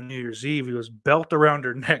happened on New Year's Eve. He was belt around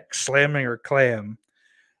her neck, slamming her clam."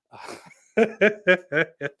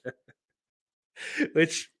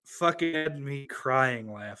 Which fucking had me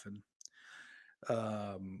crying laughing.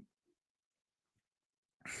 But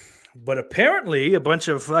apparently a bunch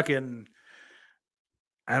of fucking,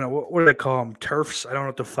 I don't know, what do they call them? TERFs? I don't know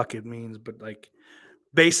what the fuck it means, but like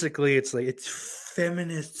basically it's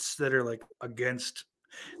feminists that are like against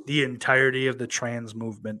the entirety of the trans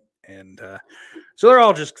movement. And so they're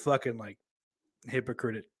all just fucking like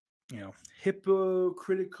hypocritical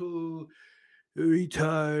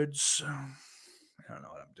retards. I don't know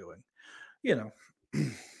what I'm doing,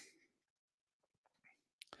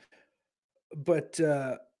 but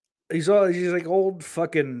he's like old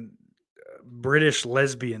fucking British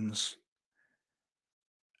lesbians,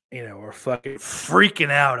 are fucking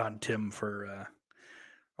freaking out on Tim for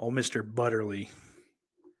old Mr. Butterly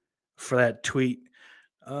for that tweet.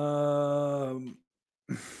 So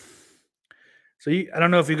I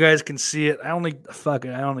don't know if you guys can see it. I only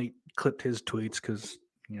clipped his tweets because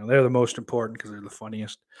they're the most important because they're the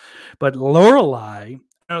funniest. But Lorelai,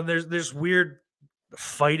 there's weird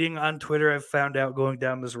fighting on Twitter. I've found out going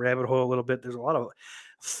down this rabbit hole a little bit. There's a lot of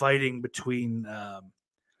fighting between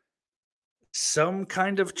some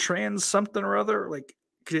kind of trans something or other. Like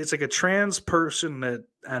it's like a trans person that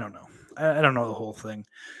I don't know. I don't know the whole thing,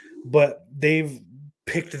 but they've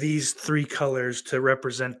picked these 3 colors to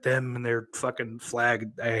represent them and their fucking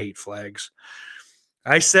flag. I hate flags.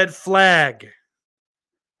 I said flag.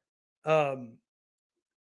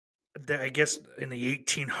 That I guess in the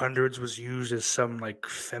 1800s was used as some like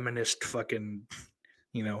feminist fucking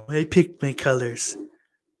I picked my colors.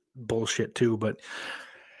 Bullshit too, but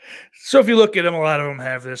so if you look at them, a lot of them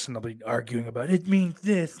have this, and they'll be arguing about it means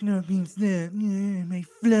this, no, it means that. My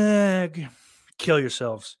flag. Kill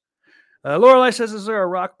yourselves. Lorelai says, "Is there a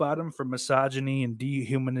rock bottom for misogyny and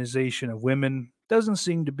dehumanization of women? Doesn't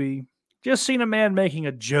seem to be. Just seen a man making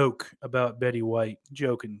a joke about Betty White,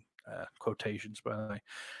 joke in quotations, by the way,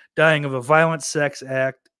 dying of a violent sex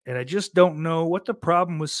act, and I just don't know what the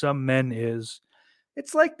problem with some men is.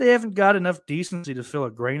 It's like they haven't got enough decency to fill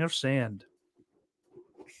a grain of sand.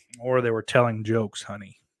 Or they were telling jokes,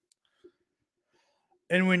 honey.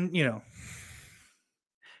 And when,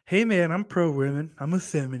 hey man, I'm pro women, I'm a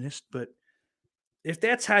feminist, but if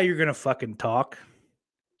that's how you're going to fucking talk,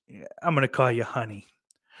 I'm going to call you honey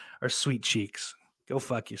or sweet cheeks. Go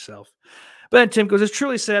fuck yourself." But then Tim goes, "It's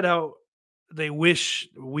truly sad how they wish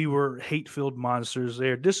we were hate-filled monsters. They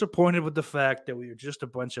are disappointed with the fact that we are just a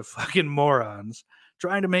bunch of fucking morons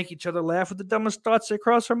trying to make each other laugh with the dumbest thoughts that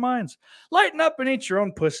cross our minds. Lighten up and eat your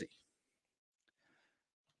own pussy."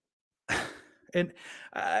 And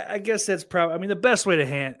I guess that's probably, I mean, the best way to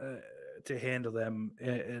handle them,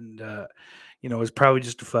 and is probably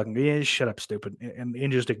just to fucking shut up, stupid,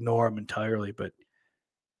 and just ignore them entirely. But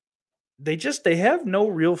they have no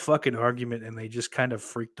real fucking argument, and they just kind of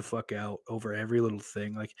freak the fuck out over every little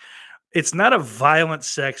thing. Like, it's not a violent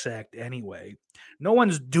sex act anyway. No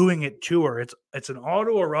one's doing it to her. It's an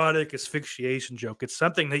autoerotic asphyxiation joke. It's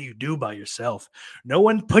something that you do by yourself. No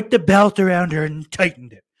one put the belt around her and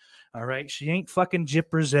tightened it. All right, she ain't fucking Gyp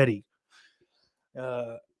Rossetti.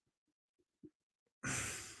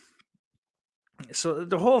 So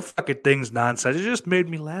the whole fucking thing's nonsense. It just made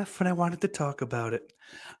me laugh, and I wanted to talk about it.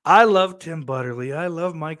 I love Tim Butterly. I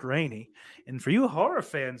love Mike Rainey. And for you horror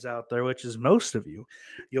fans out there, which is most of you,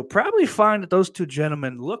 you'll probably find that those two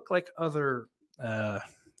gentlemen look like other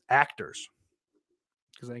actors,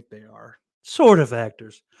 because I think they are sort of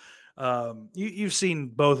actors. You've seen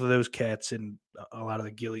both of those cats in a lot of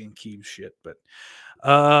the Gillian Keeves shit, but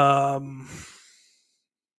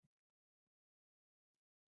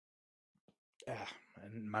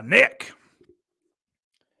and my neck.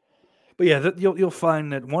 But yeah, you'll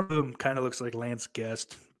find that one of them kind of looks like Lance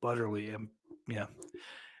Guest, Butterly, yeah,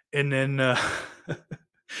 and then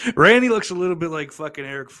Randy looks a little bit like fucking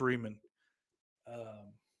Eric Freeman,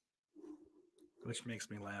 which makes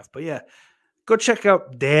me laugh. But yeah, go check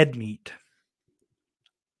out Dad Meat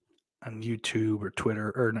on YouTube or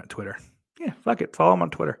Twitter, or not Twitter. Yeah, fuck it. Follow him on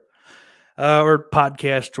Twitter. Or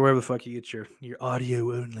podcast, or wherever the fuck you get your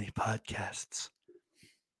audio only podcasts.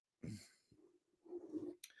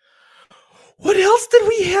 What else did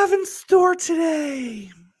we have in store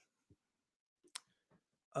today?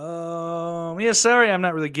 Yeah, sorry, I'm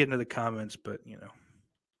not really getting to the comments, but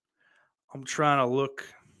I'm trying to look.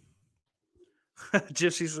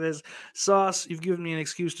 Gypsy says, "Sauce, you've given me an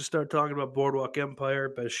excuse to start talking about Boardwalk Empire,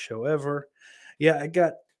 best show ever." Yeah,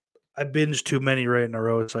 I binged too many right in a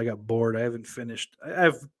row, so I got bored. I haven't finished.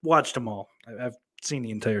 I've watched them all. I've seen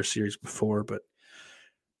the entire series before, but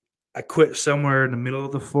I quit somewhere in the middle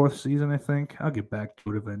of the fourth season, I think. I'll get back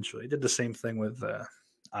to it eventually. I did the same thing with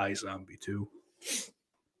iZombie too.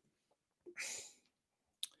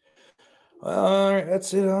 All right,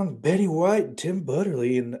 that's it on Betty White and Tim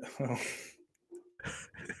Butterly. And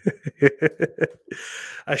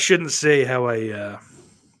I shouldn't say how I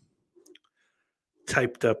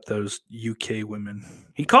typed up those UK women.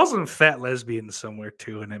 He calls them fat lesbians somewhere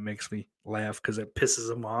too, and it makes me laugh because it pisses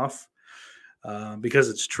him off, because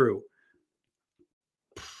it's true.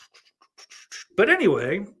 But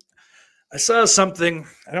anyway, I saw something.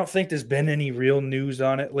 I don't think there's been any real news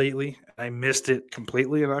on it lately. I missed it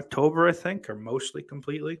completely in October, I think, or mostly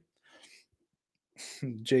completely.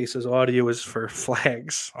 Jay says audio is for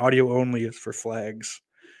flags. Audio only is for flags.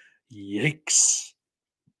 Yikes.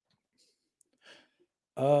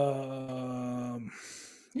 Yeah,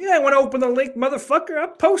 I want to open the link, motherfucker. I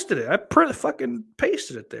posted it. I fucking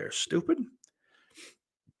pasted it there, stupid.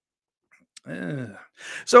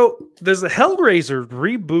 So there's a Hellraiser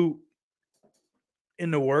reboot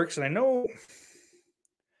in the works, and I know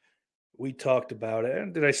we talked about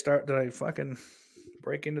it. Did I fucking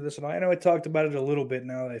break into this? I know I talked about it a little bit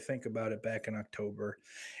now that I think about it back in October.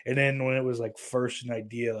 And then when it was like first an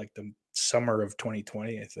idea, like the summer of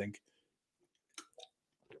 2020, I think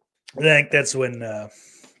that's when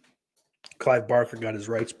Clive Barker got his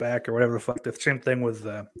rights back or whatever the fuck. The same thing with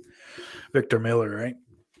Victor Miller, right?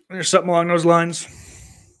 There's something along those lines.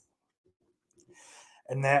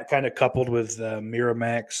 And that kind of coupled with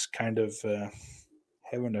Miramax kind of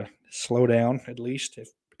having to slow down, at least,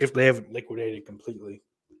 if they haven't liquidated completely.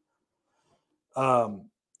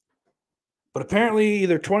 But apparently,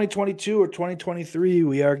 either 2022 or 2023,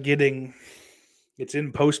 we are getting it's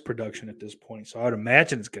in post production at this point. So I would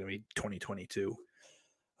imagine it's going to be 2022.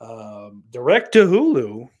 Direct to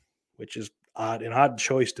Hulu, which is an odd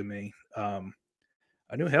choice to me. A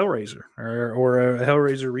new Hellraiser or a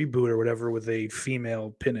Hellraiser reboot or whatever with a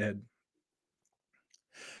female Pinhead.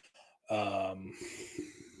 And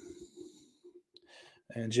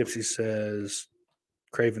Gypsy says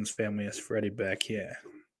Craven's family has Freddy back. Yeah.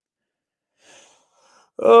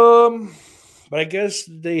 But I guess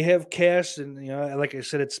they have cast, and like I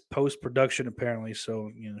said, it's post production apparently.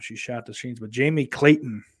 So she shot the scenes, but Jamie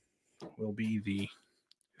Clayton will be the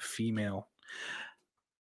female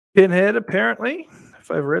Pinhead. Apparently,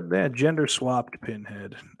 if I've read that, gender swapped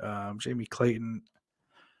Pinhead. Jamie Clayton.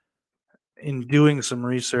 In doing some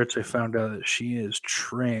research, I found out that she is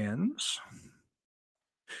trans,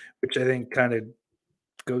 which I think kind of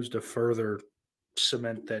goes to further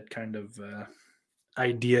cement that kind of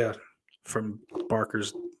idea from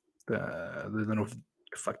Barker's the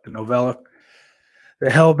novella, The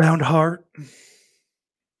Hellbound Heart.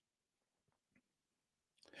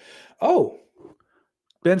 Oh,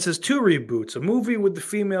 Ben says 2 reboots: a movie with the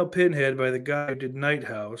female Pinhead by the guy who did Night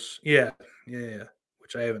House. Yeah,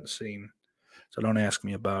 which I haven't seen, so don't ask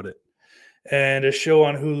me about it. And a show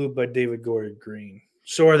on Hulu by David Gordon Green.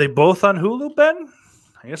 So are they both on Hulu, Ben?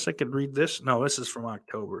 I guess I could read this. No, this is from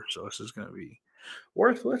October, so this is going to be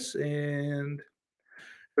worthless. And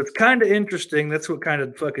it's kind of interesting. That's what kind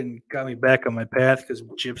of fucking got me back on my path, because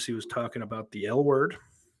Gypsy was talking about the L Word.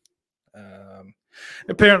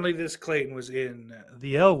 Apparently, this Clayton was in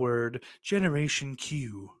the L Word, Generation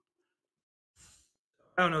Q.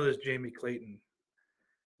 I don't know this Jamie Clayton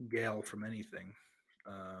gal from anything.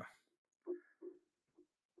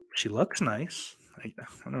 She looks nice. I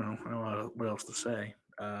don't know. I don't know what else to say.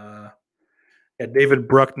 David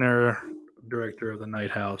Bruckner, director of The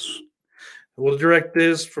Night House, will direct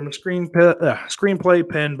this from a screenplay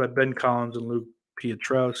penned by Ben Collins and Luke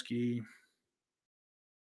Piotrowski.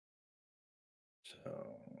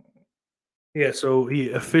 So he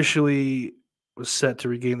officially was set to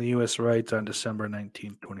regain the U.S. rights on December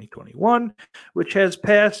 19th, 2021, which has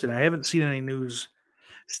passed, and I haven't seen any news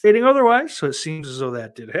stating otherwise, so it seems as though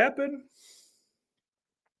that did happen.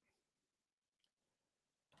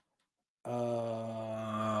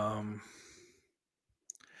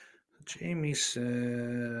 Jamie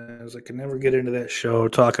says, I can never get into that show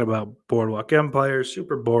talking about Boardwalk Empire.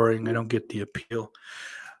 Super boring. I don't get the appeal.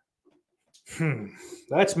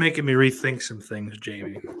 That's making me rethink some things,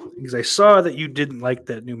 Jamie, because I saw that you didn't like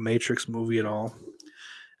that new Matrix movie at all.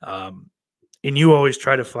 And you always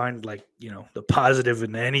try to find, the positive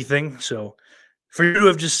in anything. So for you to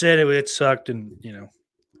have just said it sucked and,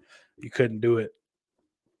 you couldn't do it,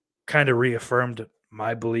 kind of reaffirmed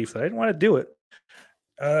my belief that I didn't want to do it.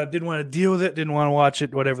 Didn't want to deal with it. Didn't want to watch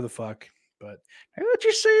it. Whatever the fuck. But what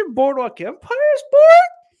you saying, Boardwalk Empires, boy?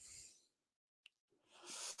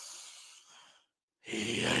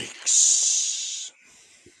 Yikes.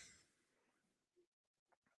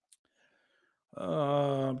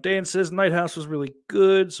 Dan says Night House was really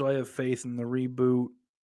good, so I have faith in the reboot.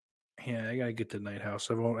 Yeah, I gotta get to Night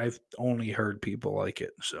House. I've only heard people like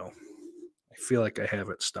it, so I feel like I have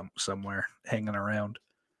it somewhere hanging around.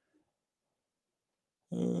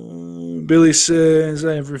 Billy says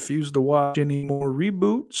I have refused to watch any more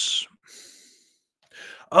reboots.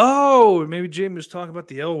 Oh, maybe Jamie was talking about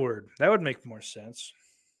the L Word. That would make more sense.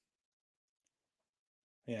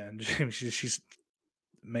 Yeah, and Jamie, she's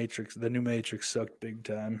Matrix. The new Matrix sucked big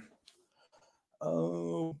time.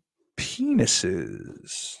 Oh,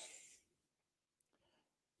 penises.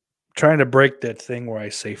 Trying to break that thing where I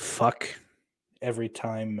say fuck every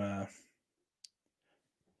time.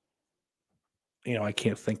 I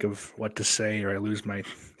can't think of what to say, or I lose my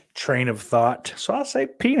train of thought. So I'll say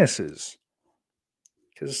penises,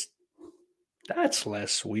 because that's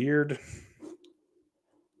less weird.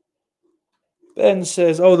 Ben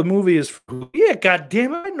says, oh, the movie is... Yeah,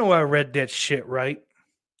 goddamn it. I know I read that shit right.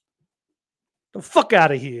 The fuck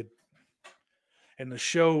out of here. And the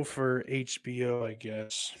show for HBO, I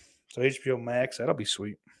guess. So HBO Max, that'll be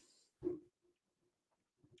sweet.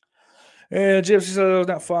 And Gypsy said I was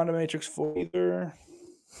not fond of Matrix 4 either.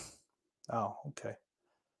 Oh, okay.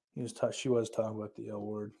 She was talking about the L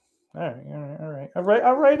Word. All right.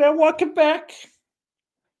 I'm walking back.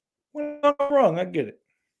 When I'm wrong, I get it.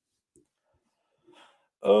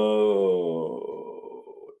 Oh,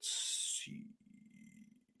 let's see.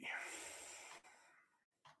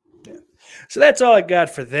 Yeah. So that's all I got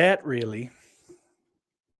for that, really.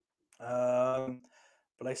 But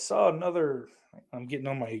I saw another... I'm getting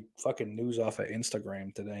all my fucking news off of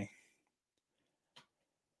Instagram today.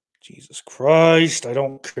 Jesus Christ, I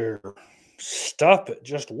don't care. Stop it.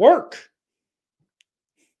 Just work.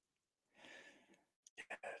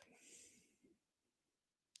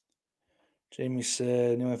 Jamie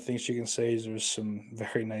said the only thing she can say is there's some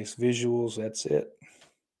very nice visuals. That's it.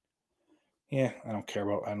 Yeah, I don't care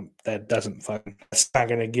about that doesn't fucking that's not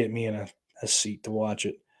gonna get me in a seat to watch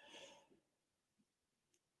it.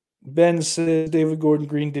 Ben says David Gordon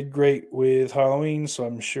Green did great with Halloween, so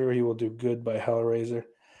I'm sure he will do good by Hellraiser.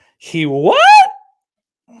 He what?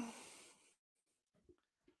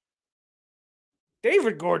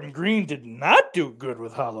 David Gordon Green did not do good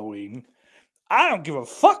with Halloween. I don't give a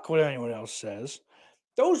fuck what anyone else says.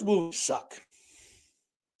 Those movies suck.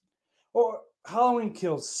 Or Halloween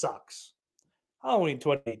Kills sucks. Halloween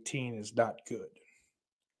 2018 is not good.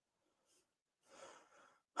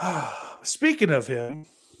 Speaking of him,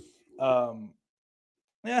 yeah,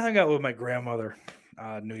 I hung out with my grandmother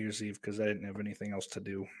New Year's Eve because I didn't have anything else to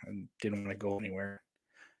do and didn't want to go anywhere.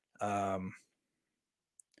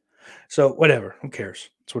 So whatever, who cares?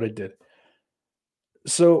 That's what I did.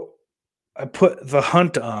 So I put The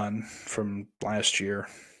Hunt on from last year.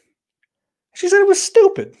 She said it was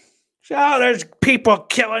stupid. She said, oh, there's people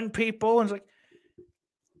killing people. And it's like,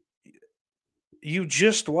 you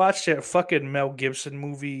just watched that fucking Mel Gibson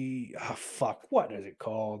movie. Oh, fuck. What is it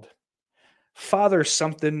called? Father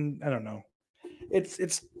something. I don't know.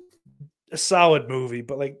 It's a solid movie,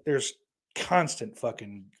 but like there's constant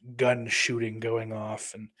fucking gun shooting going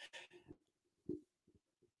off. And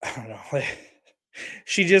I don't know. Like,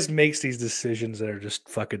 she just makes these decisions that are just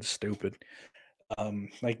fucking stupid. I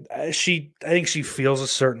think she feels a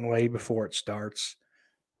certain way before it starts,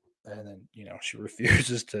 and then she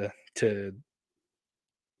refuses to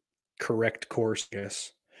correct course. I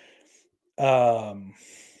guess.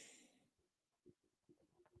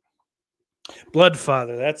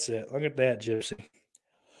 Bloodfather, that's it. Look at that, Gypsy.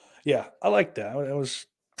 Yeah, I like that. It was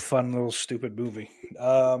a fun little stupid movie.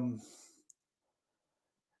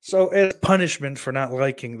 So as punishment for not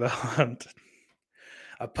liking The Hunt,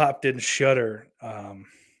 I popped in Shudder, and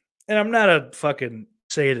I'm not a fucking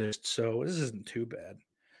sadist, so this isn't too bad.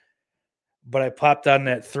 But I popped on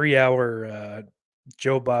that 3-hour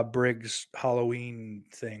Joe Bob Briggs Halloween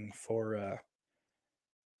thing for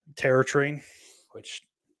Terror Train, which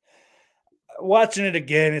watching it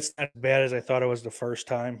again, it's not as bad as I thought it was the first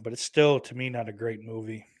time, but it's still to me not a great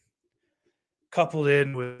movie. Coupled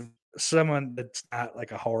in with someone that's not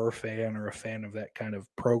like a horror fan or a fan of that kind of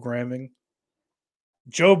programming.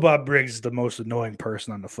 Joe Bob Briggs is the most annoying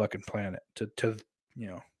person on the fucking planet to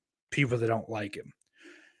people that don't like him.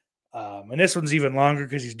 And this one's even longer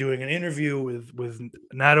because he's doing an interview with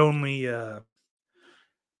not only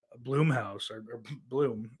Bloomhouse or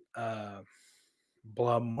Bloom,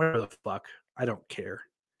 Blum, whatever the fuck. I don't care.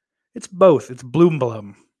 It's both. It's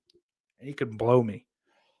Blum. And he can blow me.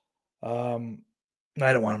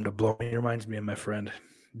 I don't want him to blow me. He reminds me of my friend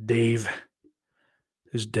Dave,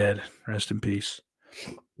 who's dead. Rest in peace.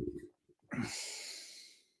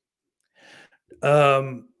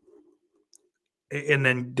 And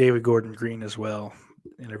then David Gordon Green as well,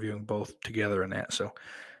 interviewing both together in that. So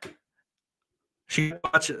she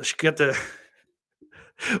got to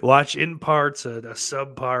watch in parts a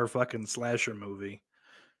subpar fucking slasher movie,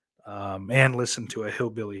 and listen to a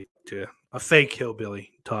fake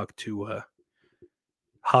hillbilly talk to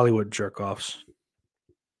Hollywood jerk-offs.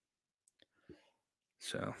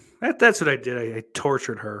 So that's what I did. I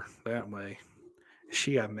tortured her that way.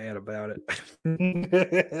 She got mad about it.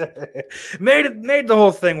 made the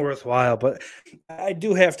whole thing worthwhile, but I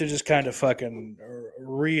do have to just kind of fucking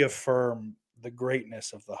reaffirm the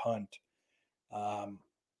greatness of The Hunt.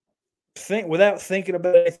 Without thinking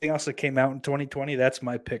about anything else that came out in 2020, that's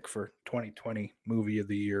my pick for 2020 movie of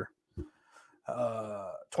the year.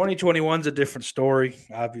 2021's a different story,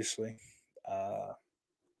 obviously.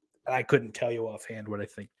 I couldn't tell you offhand what I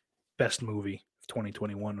think best movie of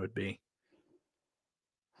 2021 would be.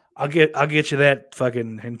 I'll get you that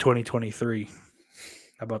fucking in 2023.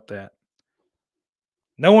 How about that?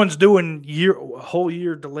 No one's doing a whole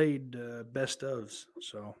year delayed best ofs,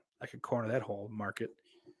 so I could corner that whole market.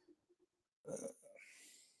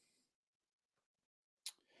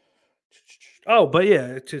 Oh, but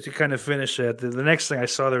yeah, to kind of finish it, the next thing I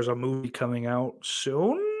saw, there's a movie coming out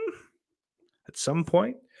soon at some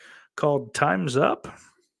point called Time's Up,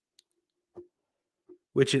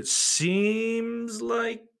 which it seems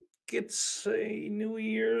like it's a New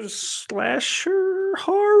Year's slasher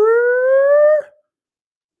horror.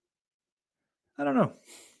 I don't know.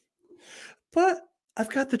 But I've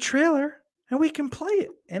got the trailer and we can play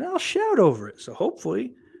it and I'll shout over it. So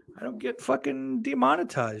hopefully I don't get fucking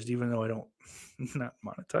demonetized, even though I don't not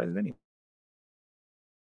monetized anyway.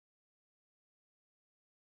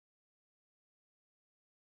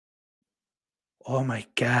 Oh my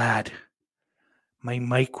God. My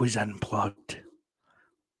mic was unplugged.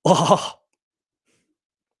 Oh.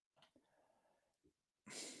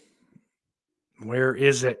 Where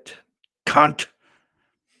is it? Cunt.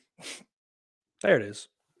 There it is.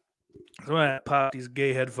 So I'm gonna pop these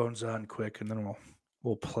gay headphones on quick, and then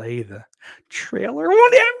we'll play the trailer.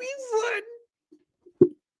 Won't that be fun?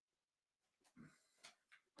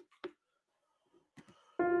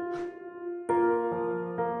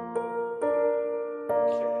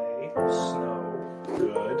 Okay, snow,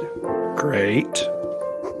 good, great.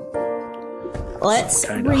 Let's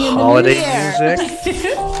Kind of bring in the holiday new year.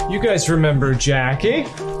 music. You guys remember Jackie?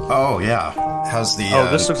 Oh yeah, how's the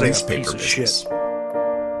This looks like a piece newspaper of shit. business?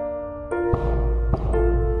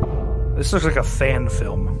 This looks like a fan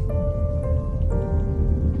film.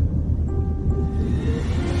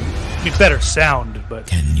 It's better sound, but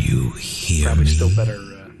Can you hear probably me? still better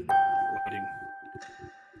lighting.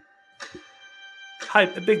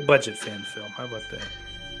 A big budget fan film. How about that?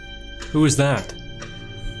 Who is that?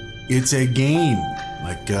 It's a game,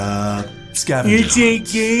 like scavenger. It's a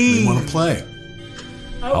hunts. game. You want to play?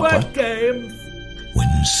 How Okay. about games? When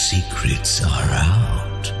secrets are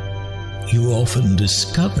out, you often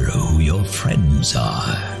discover who your friends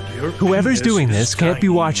are. Your Whoever's penis doing is this can't be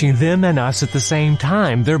tiny. watching them and us at the same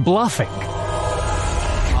time. They're bluffing.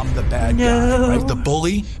 I'm the bad guy, right? The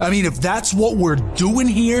bully. I mean, if that's what we're doing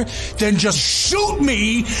here, then just shoot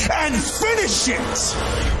me and finish it.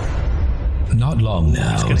 Not long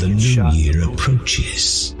now, gonna the get new shot. year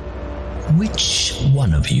approaches. Which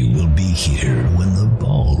one of you will be here when the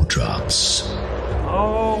ball drops?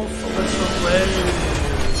 Oh, that's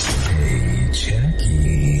hilarious. Hey,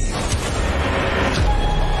 Jackie.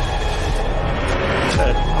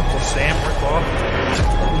 That Uncle Sam ripoff.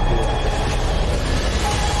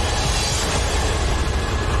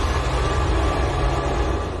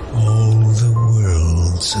 All the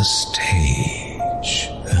world's a stage,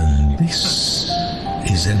 and this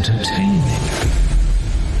is entertaining.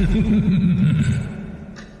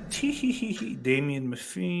 Damien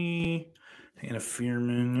Maffei, Hannah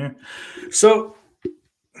Fearman. Yeah. So,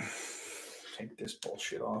 take this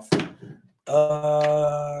bullshit off.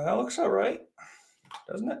 That looks all right,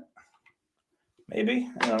 doesn't it? Maybe.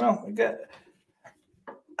 I don't know.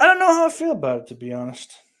 I don't know how I feel about it, to be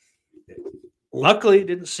honest. Luckily, it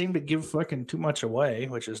didn't seem to give fucking too much away,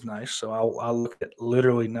 which is nice. So I'll look at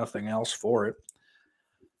literally nothing else for it.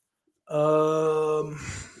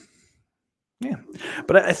 Yeah,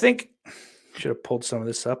 but I think should have pulled some of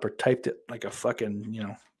this up or typed it like a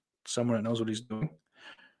fucking someone that knows what he's doing.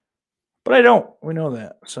 But I don't. We know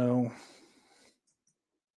that. So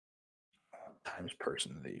Times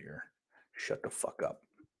Person of the Year. Shut the fuck up.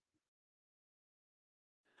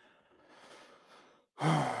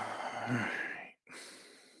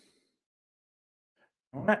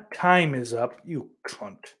 Well, that time is up, you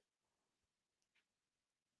cunt.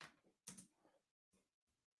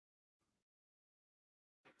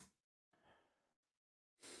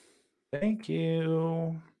 Thank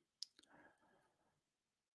you.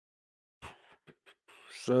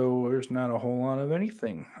 So there's not a whole lot of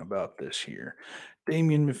anything about this here.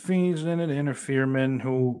 Damien Maffei's in it, Anna Fearman,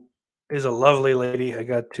 who is a lovely lady. I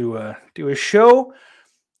got to do a show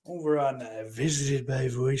over on Visited by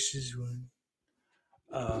Voices one.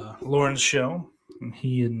 Lauren's show, and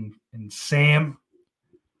he and Sam.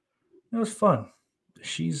 It was fun.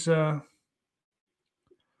 She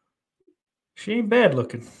ain't bad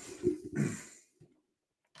looking.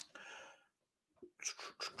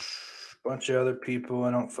 Bunch of other people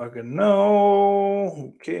I don't fucking know.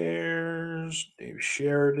 Who cares? Dave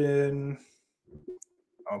Sheridan.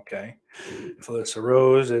 Okay. Felissa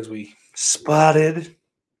Rose, as we spotted.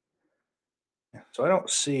 So I don't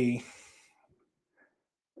see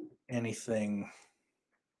anything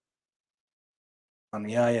on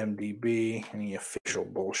the IMDb, any official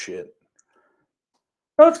bullshit.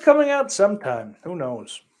 Oh, it's coming out sometime. Who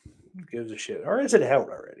knows? Who gives a shit? Or is it out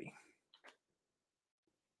already?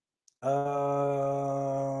 Yeah.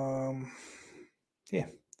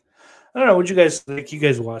 I don't know. What'd you guys think? You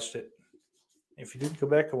guys watched it. If you didn't, go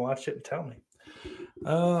back and watch it and tell me.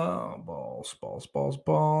 Balls. Oh,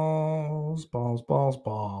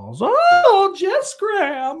 Jess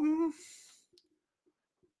Graham.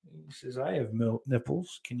 He says, I have milk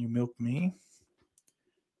nipples. Can you milk me?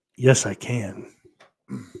 Yes, I can.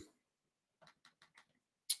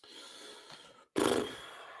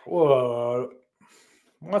 Whoa.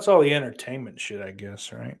 That's all the entertainment shit, I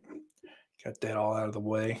guess, right? Got that all out of the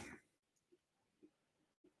way.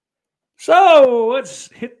 So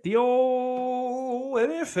let's hit the old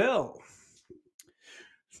NFL.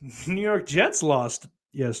 New York Jets lost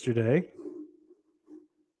yesterday.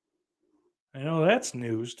 I know that's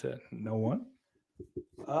news to no one.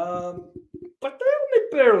 But they only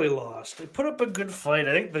barely lost. They put up a good fight.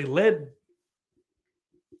 I think they led.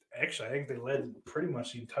 Actually, I think they led pretty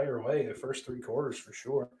much the entire way, the first 3 quarters for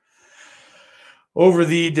sure, over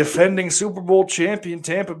the defending Super Bowl champion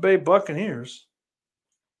Tampa Bay Buccaneers.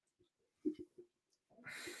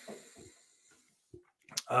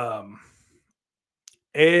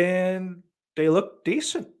 And they look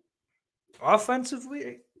decent.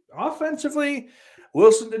 Offensively,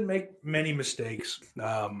 Wilson didn't make many mistakes.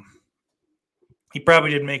 He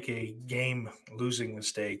probably did make a game-losing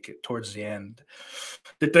mistake towards the end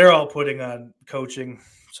that they're all putting on coaching.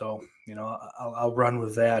 So, I'll run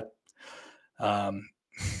with that. The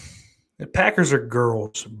Packers are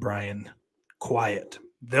girls, Brian. Quiet.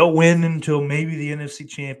 They'll win until maybe the NFC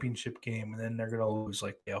Championship game, and then they're going to lose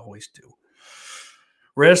like they always do.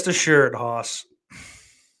 Rest assured, Hoss.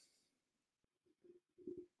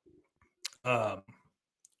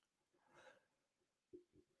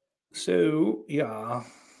 So, yeah.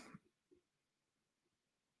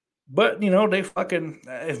 But, they fucking...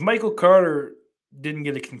 If Michael Carter didn't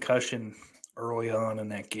get a concussion early on in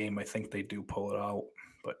that game, I think they do pull it out.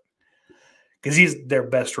 But because he's their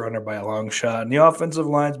best runner by a long shot. And the offensive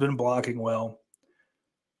line's been blocking well.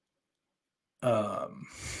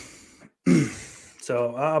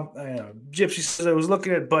 Gypsy says, I was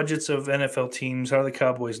looking at budgets of NFL teams. How do the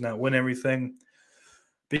Cowboys not win everything?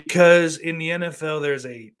 Because in the NFL, there's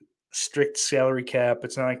a strict salary cap.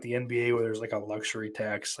 It's not like the NBA where there's like a luxury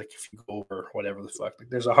tax, like if you go over whatever the fuck. Like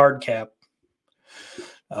there's a hard cap.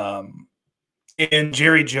 And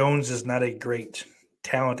Jerry Jones is not a great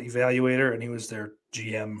talent evaluator, and he was their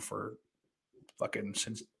GM for fucking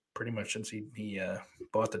since he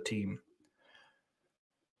bought the team.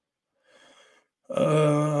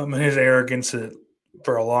 And his arrogance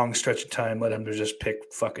for a long stretch of time led him to just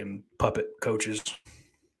pick fucking puppet coaches.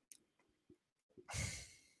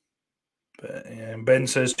 And Ben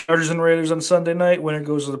says Chargers and Raiders on Sunday night. Winner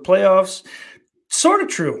goes to the playoffs. Sort of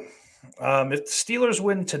true. If the Steelers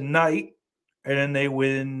win tonight and then they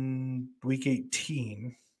win Week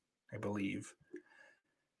 18, I believe.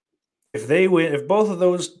 If both of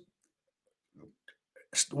those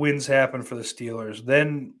wins happen for the Steelers,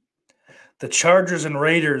 then the Chargers and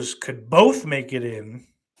Raiders could both make it in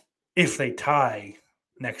if they tie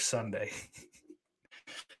next Sunday.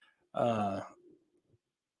 Oh,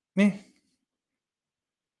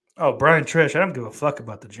 Brian Trish, I don't give a fuck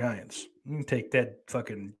about the Giants. You can take that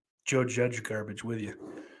fucking Joe Judge garbage with you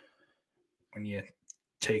when you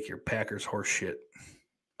take your Packers horse shit.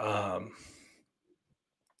 But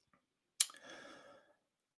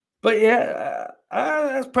yeah,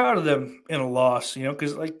 I was proud of them in a loss,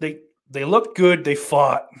 because like they looked good, they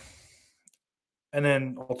fought, and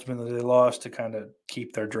then ultimately they lost to kind of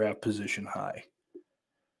keep their draft position high.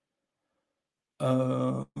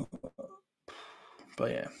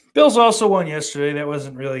 But yeah, Bills also won yesterday. That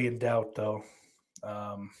wasn't really in doubt, though.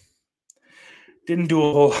 Didn't do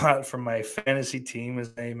a whole lot for my fantasy team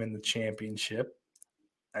as I'm in the championship,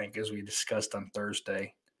 I think, as we discussed on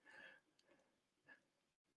Thursday.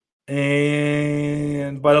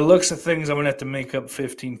 And by the looks of things, I'm going to have to make up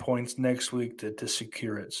 15 points next week to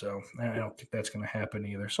secure it. So I don't think that's going to happen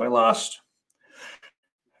either. So I lost.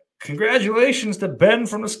 Congratulations to Ben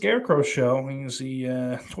from the Scarecrow Show. He's the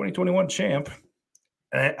 2021 champ.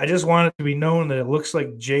 I just want it to be known that it looks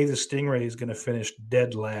like Jay the Stingray is going to finish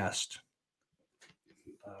dead last.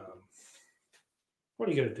 What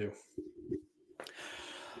are you going to do?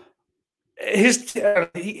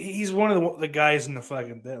 He's one of the guys in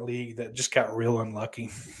that league that just got real unlucky.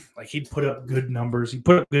 Like he'd put up good numbers. He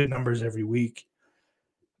put up good numbers every week,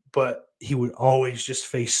 but he would always just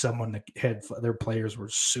face someone that had their players were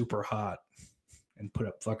super hot and put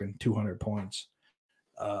up fucking 200 points.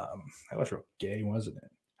 That was real gay, wasn't it?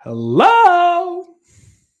 Hello.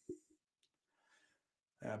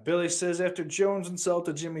 Billy says after Jones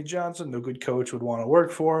insulted Jimmy Johnson, no good coach would want to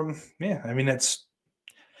work for him. Yeah, I mean that's.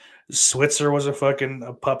 Switzer was a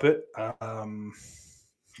puppet.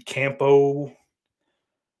 Campo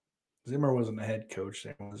Zimmer wasn't a head coach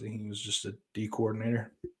then, was he? He was just a D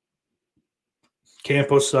coordinator.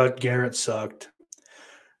 Campo sucked. Garrett sucked.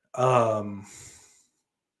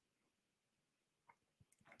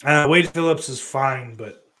 Wade Phillips is fine,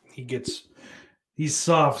 but he's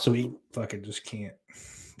soft, so he fucking just can't,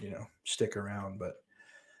 stick around. But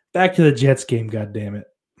back to the Jets game, goddammit.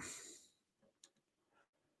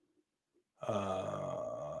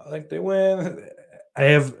 I think they win. I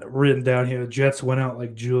have written down here, the Jets went out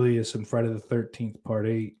like Julius in Friday the 13th, part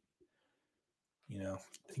 8. You know,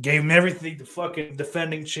 they gave him everything, the fucking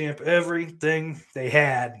defending champ, everything they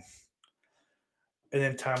had. And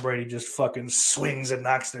then Tom Brady just fucking swings and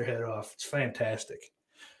knocks their head off. It's fantastic.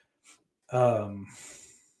 But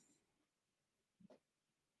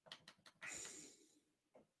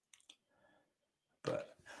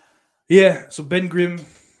yeah, so Ben Grimm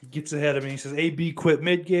gets ahead of me. He says AB quit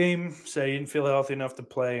mid-game, said he didn't feel healthy enough to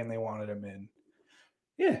play, and they wanted him in.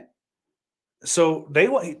 Yeah. So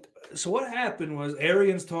what happened was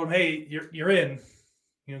Arians told him, "Hey, you're in.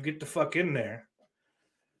 You know, get the fuck in there."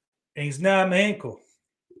 And he's, "Nah, my ankle."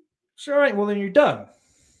 So all right, well then you're done.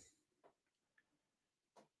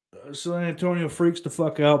 So then Antonio freaks the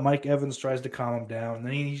fuck out. Mike Evans tries to calm him down. And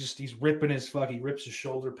then he's ripping he rips his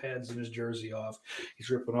shoulder pads and his jersey off.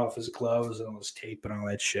 He's ripping off his gloves and all his tape and all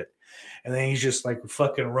that shit. And then he's just like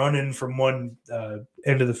fucking running from one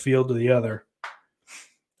end of the field to the other.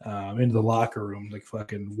 Into the locker room, like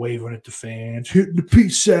fucking waving at the fans, hitting the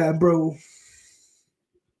peace sign, bro.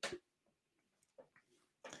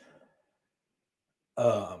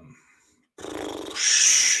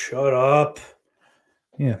 Shut up.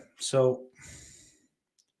 Yeah, so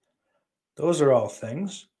those are all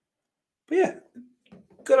things. But yeah,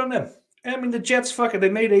 good on them. I mean, the Jets they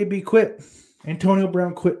made AB quit. Antonio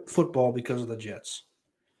Brown quit football because of the Jets.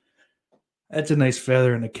 That's a nice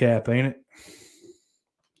feather in the cap, ain't it?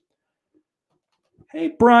 Hey,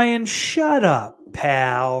 Brian, shut up,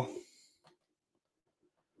 pal.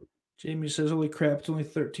 Jamie says, holy crap, it's only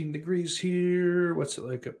 13 degrees here. What's it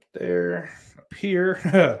like up there? Up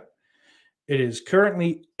here. It is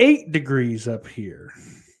currently 8 degrees up here.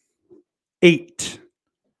 8.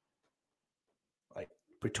 Like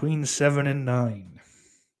between 7 and 9.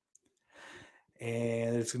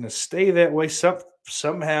 And it's going to stay that way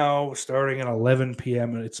somehow starting at 11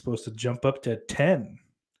 p.m. and it's supposed to jump up to 10.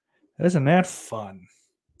 Isn't that fun?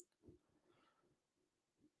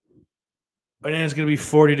 And then it's going to be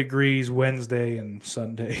 40 degrees Wednesday and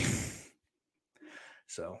Sunday.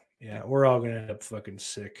 So, yeah, we're all going to end up fucking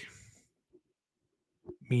sick.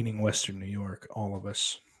 Meaning Western New York, all of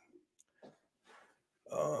us.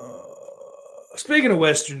 Speaking of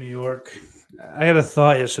Western New York, I had a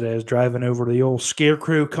thought yesterday. I was driving over to the old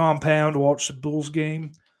Scarecrow compound to watch the Bulls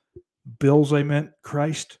game. Bills, I meant.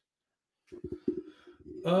 Christ.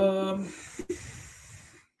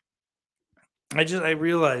 I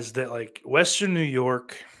realized that like Western New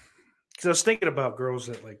York, because I was thinking about girls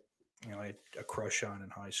that like, you know, I had a crush on in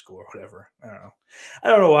high school or whatever. I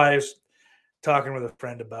don't know why I was talking with a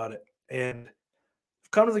friend about it, and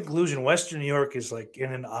I've come to the conclusion Western New York is like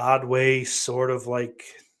in an odd way, sort of like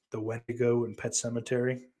the Wendigo and Pet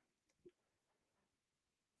Sematary.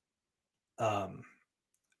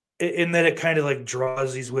 In that it kind of like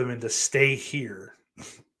draws these women to stay here.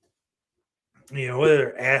 You know, whether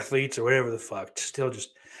they're athletes or whatever the fuck, still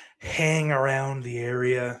just hang around the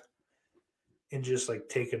area and just like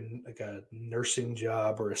take a nursing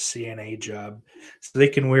job or a CNA job so they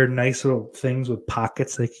can wear nice little things with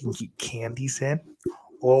pockets they can keep candies in.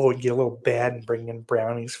 Oh, and get a little bad and bring in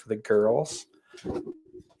brownies for the girls.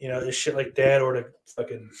 You know, this shit like that, or to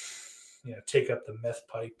fucking, you know, take up the meth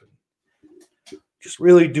pipe and just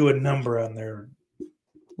really do a number on their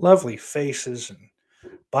lovely faces and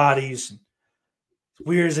bodies. And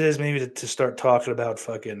weird as it is maybe to start talking about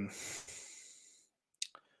fucking,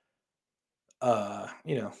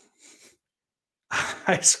 you know,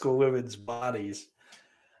 high school women's bodies.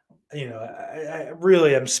 You know, I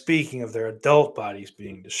really am speaking of their adult bodies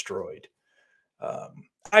being destroyed.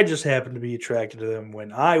 I just happened to be attracted to them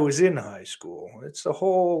when I was in high school. It's the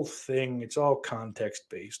whole thing. It's all context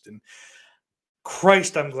based. And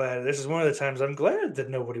Christ, I'm glad. This is one of the times I'm glad that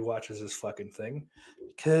nobody watches this fucking thing,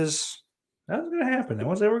 because that's going to happen. No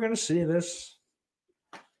one's ever going to see this.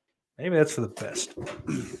 Maybe that's for the best.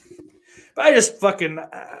 But I just fucking,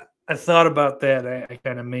 I thought about that. I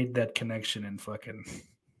kind of made that connection and fucking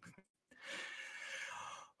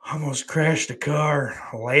almost crashed a car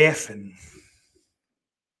laughing.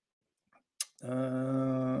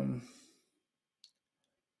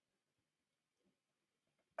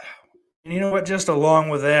 You know what? Just along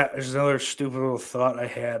with that, there's another stupid little thought I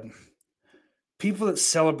had. People that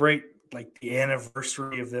celebrate like the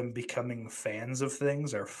anniversary of them becoming fans of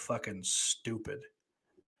things are fucking stupid.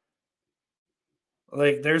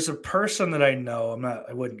 Like, there's a person that I know.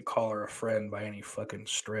 I wouldn't call her a friend by any fucking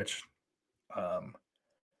stretch.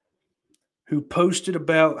 Who posted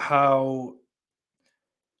about how,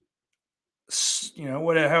 you know,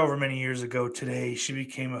 however many years ago today, she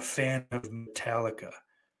became a fan of Metallica.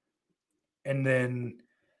 And then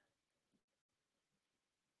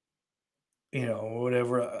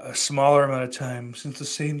whatever, a smaller amount of time since the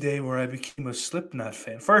same day where I became a Slipknot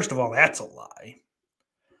fan. First of all, that's a lie.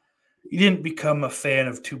 You didn't become a fan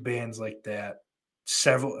of two bands like that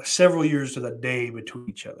several years to the day between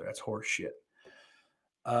each other. That's horseshit.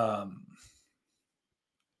 But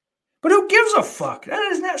who gives a fuck?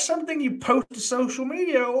 That is not something you post to social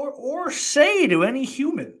media or say to any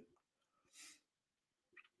human.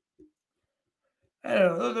 I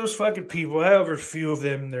don't know, those fucking people, however few of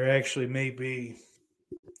them there actually may be,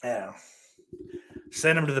 I don't know,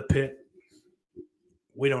 send them to the pit.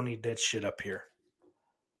 We don't need that shit up here.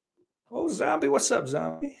 Oh, Zombie, what's up,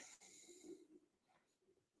 Zombie?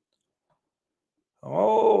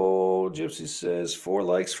 Oh, Gypsy says 4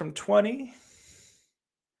 likes from 20.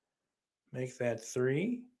 Make that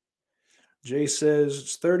 3. Jay says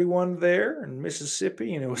it's 31 there in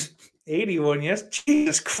Mississippi, and it was 81. Yes,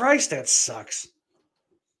 Jesus Christ, that sucks.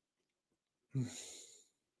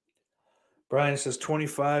 Brian says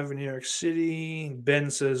 25 in New York City.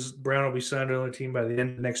 Ben says Brown will be signed on the team by the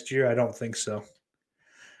end of next year. I don't think so.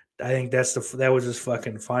 I think that was his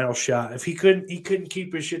fucking final shot. If he couldn't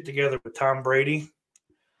keep his shit together with Tom Brady,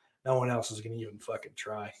 no one else is going to even fucking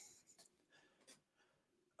try.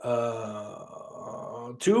 2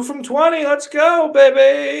 from 20. Let's go,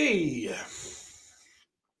 baby.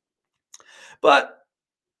 But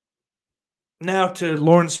now to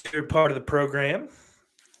Lauren's favorite part of the program,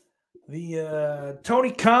 the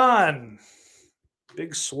Tony Khan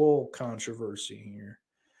Big Swole controversy here.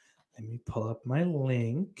 Let me pull up my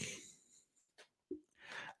link.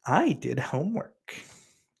 I did homework.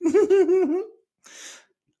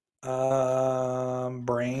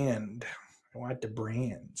 Brand. I want the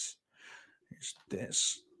brands. Here's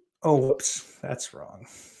this. Oh, whoops. That's wrong.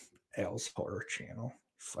 Al's Horror Channel.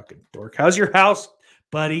 Fucking dork. How's your house,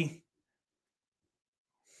 buddy?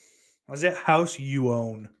 How's that house you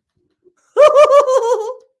own?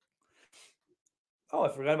 Oh, I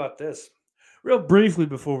forgot about this. Real briefly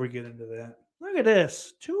before we get into that. Look at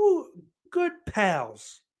this. 2 good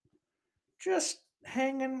pals. Just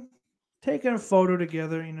hanging, taking a photo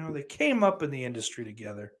together. You know, they came up in the industry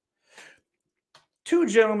together. 2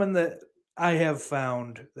 gentlemen that I have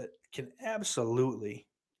found that can absolutely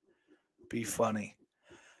be funny,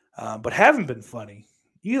 but haven't been funny,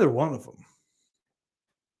 either one of them.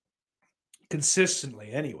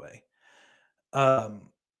 Consistently, anyway. Either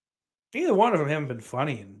one of them haven't been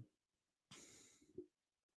funny in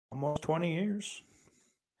almost 20 years.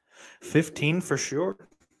 15 for sure.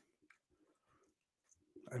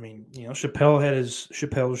 I mean, you know, Chappelle had his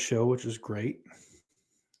Chappelle's Show, which was great.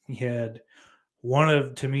 He had one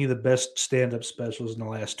of, to me, the best stand-up specials in the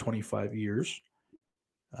last 25 years.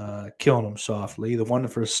 Killing Him Softly. The one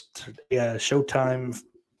for Showtime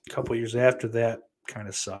a couple years after that kind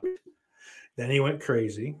of sucked. Then he went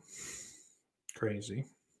crazy.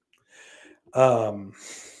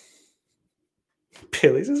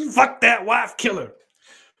 Billy says, fuck that wife killer.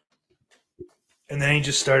 And then he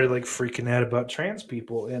just started like freaking out about trans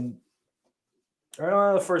people. And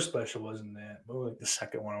the first special wasn't that, but like the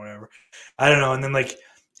second one or whatever. I don't know. And then like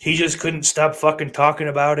he just couldn't stop fucking talking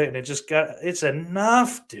about it. And it's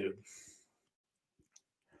enough, dude.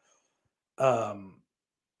 You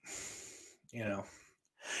know.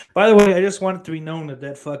 By the way, I just want it to be known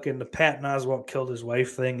that fucking the Patton Oswalt killed his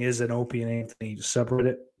wife thing is an Opie and Anthony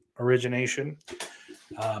separate origination.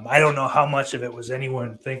 I don't know how much of it was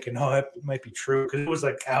anyone thinking, oh, that might be true, because it was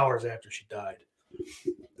like hours after she died.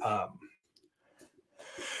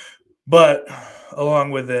 But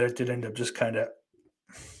along with that, it did end up just kind of,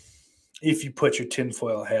 if you put your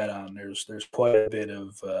tinfoil hat on, there's quite a bit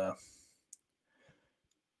of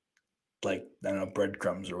like, I don't know,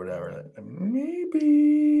 breadcrumbs or whatever.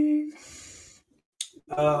 Maybe.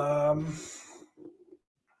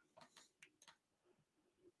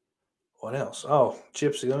 What else? Oh,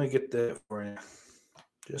 Gypsy, let me get that for you.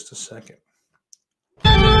 Just a second.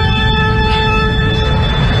 The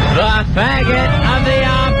Faggot of the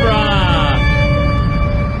Opera.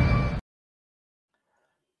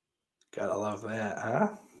 Gotta love that,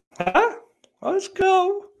 huh? Let's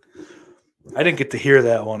go. I didn't get to hear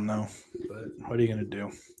that one, though. But what are you going to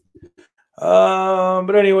do?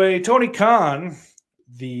 But anyway, Tony Khan,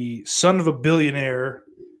 the son of a billionaire,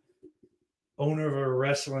 owner of a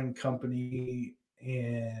wrestling company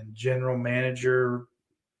and general manager,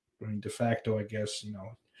 I mean, de facto, I guess, you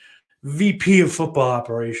know, VP of football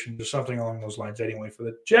operations or something along those lines anyway, for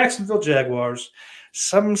the Jacksonville Jaguars,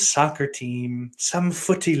 some soccer team, some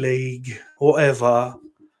footy league, whatever.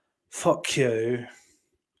 Fuck you.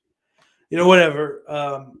 You know, whatever.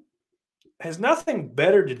 has nothing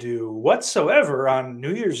better to do whatsoever on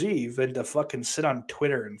New Year's Eve than to fucking sit on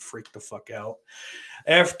Twitter and freak the fuck out.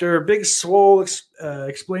 After Big Swole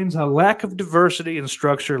explains how lack of diversity and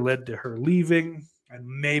structure led to her leaving, I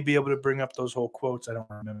may be able to bring up those whole quotes. I don't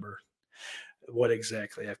remember what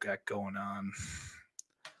exactly I've got going on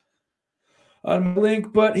my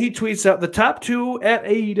link, but he tweets out the top two at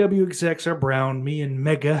AEW execs are Brown, me, and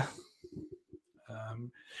Mega.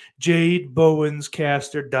 Jade, Bowens,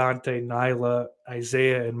 Caster, Dante, Nyla,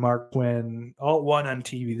 Isaiah, and Mark Quinn all won on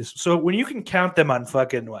TV. So when you can count them on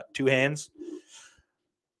fucking what, two hands?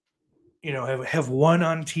 You know, have one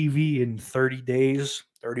on TV in 30 days,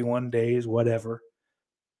 31 days, whatever.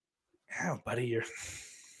 Oh, buddy,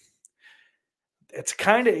 it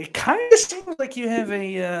kind of seems like you have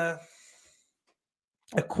a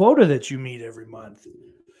quota that you meet every month.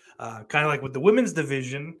 Kind of like with the women's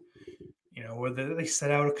division, you know, where they set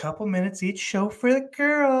out a couple minutes each show for the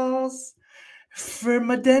girls, for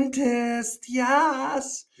my dentist,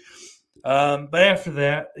 yes. But after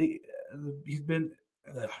that, he's been,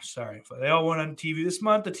 sorry, they all went on TV this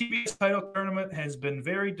month. The TBS title tournament has been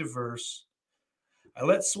very diverse. I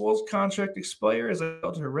let Swole's contract expire as I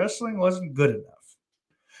felt her wrestling wasn't good enough.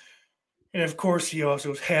 And of course, he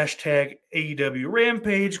also hashtag AEW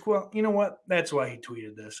Rampage. Well, you know what? That's why he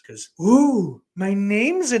tweeted this, because my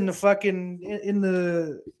name's in the fucking in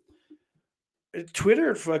the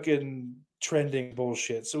Twitter fucking trending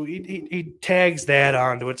bullshit. So he tags that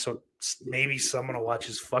onto it, so maybe someone will watch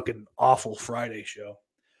his fucking awful Friday show.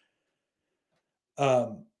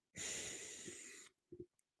 And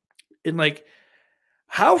like,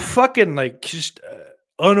 how fucking like just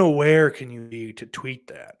unaware can you be to tweet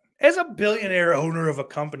that? As a billionaire owner of a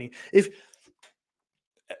company, if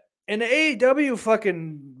an AEW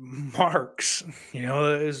fucking marks, you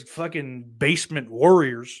know, his fucking basement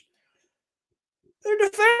warriors, they're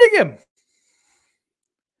defending him.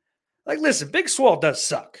 Like, listen, Big Swole does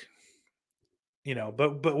suck, you know,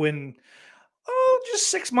 but when,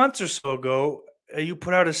 just 6 months or so ago, you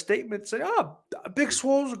put out a statement saying, Big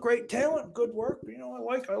Swole's a great talent, good work, you know, I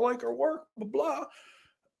like her work, blah, blah.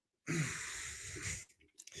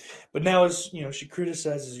 But now, as you know, she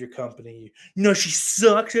criticizes your company. You know, she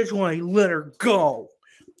sucks. That's why I let her go.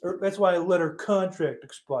 Or that's why I let her contract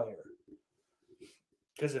expire.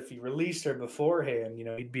 Because if he released her beforehand, you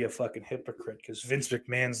know, he'd be a fucking hypocrite. Because Vince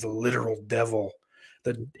McMahon's the literal devil,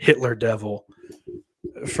 the Hitler devil,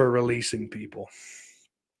 for releasing people.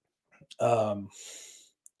 Yeah.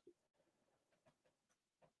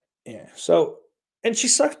 So, and she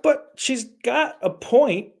sucks, but she's got a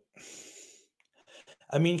point.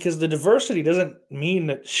 I mean, because the diversity doesn't mean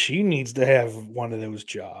that she needs to have one of those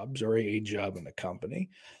jobs or a job in the company.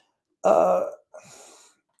 But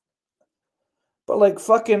like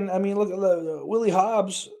fucking, I mean, look at Willie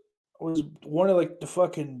Hobbs was one of like the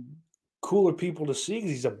fucking cooler people to see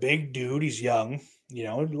because he's a big dude. He's young, you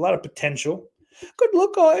know, a lot of potential, good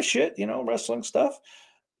look, all that shit, you know, wrestling stuff.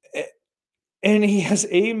 And he has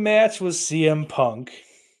a match with CM Punk.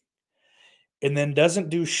 And then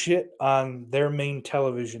doesn't do shit on their main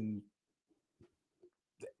television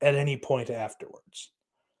at any point afterwards.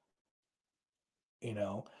 You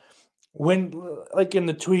know, when, like in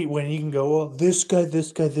the tweet, when you can go, this guy,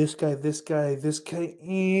 this guy, this guy, this guy, this guy,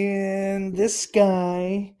 and this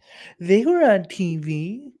guy, they were on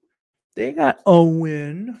TV. They got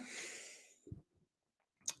Owen.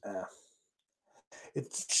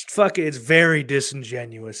 It's very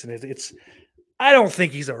disingenuous, and it's. I don't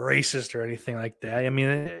think he's a racist or anything like that. I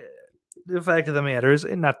mean, the fact of the matter is,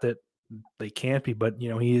 and not that they can't be, but, you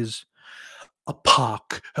know, he is a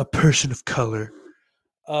POC, a person of color.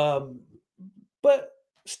 But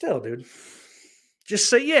still, dude, just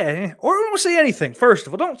say yeah, or don't say anything. First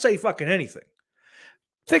of all, don't say fucking anything.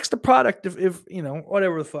 Fix the product if you know,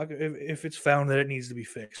 whatever the fuck, if it's found that it needs to be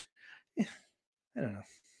fixed. Yeah, I don't know.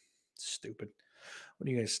 It's stupid. What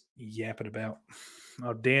are you guys yapping about?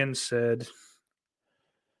 Oh, Dan said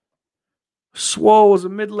Swole was a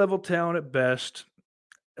mid-level talent at best,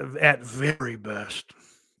 at very best,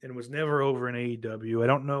 and was never over in AEW. I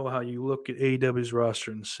don't know how you look at AEW's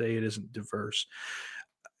roster and say it isn't diverse.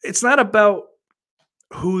 It's not about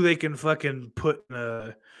who they can fucking put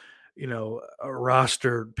in a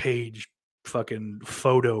roster page fucking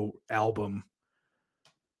photo album.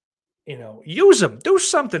 You know, use them. Do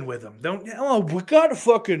something with them. We got a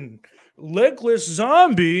fucking legless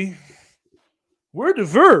zombie. We're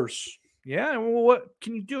diverse. Yeah, well, what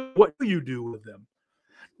can you do? What do you do with them?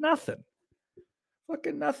 Nothing.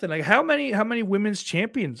 Fucking nothing. Like how many women's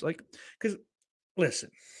champions? Like, because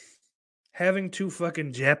listen, having two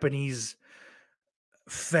fucking Japanese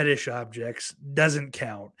fetish objects doesn't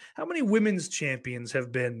count. How many women's champions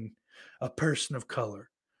have been a person of color?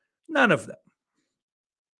 None of them.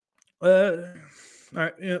 All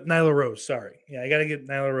right, Nyla Rose. Sorry, yeah, I gotta get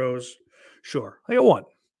Nyla Rose. Sure, I got one.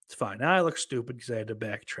 It's fine. Now I look stupid because I had to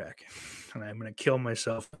backtrack, and I'm gonna kill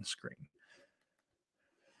myself on screen.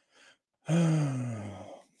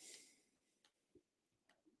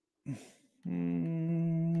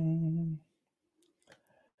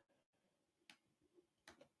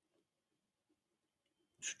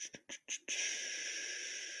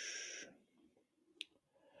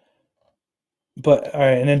 But all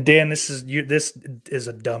right, and then Dan, this is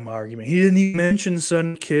a dumb argument. He didn't even mention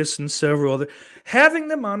Sun Kiss and several other. Having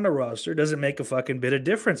them on the roster doesn't make a fucking bit of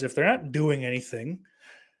difference if they're not doing anything.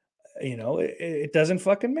 It doesn't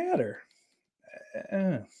fucking matter.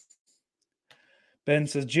 Ben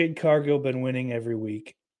says Jade Cargill been winning every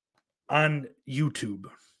week on YouTube.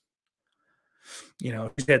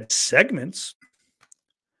 She's had segments.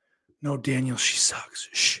 No, Daniel, she sucks.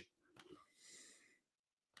 Shh.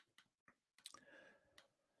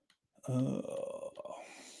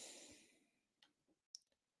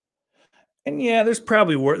 And yeah, there's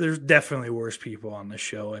definitely worse people on the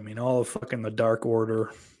show. I mean, all of fucking the Dark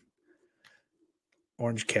Order,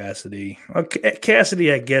 Orange Cassidy.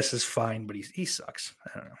 Cassidy, I guess, is fine, but he sucks. I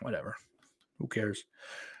don't know. Whatever. Who cares?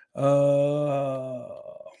 I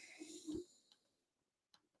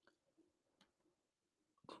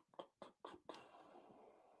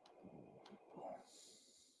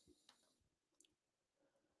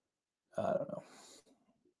don't know.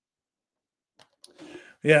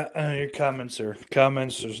 Yeah, your comments.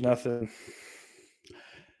 There's nothing.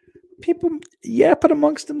 People yapping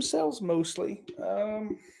amongst themselves mostly.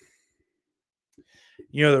 The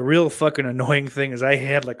real fucking annoying thing is I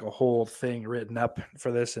had like a whole thing written up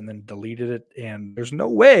for this and then deleted it, and there's no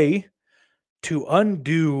way to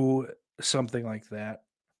undo something like that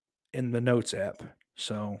in the Notes app.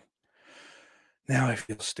 So now I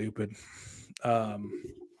feel stupid.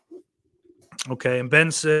 Okay, and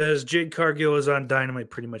Ben says Jade Cargill is on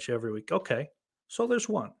Dynamite pretty much every week. Okay, so there's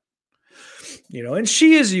one. And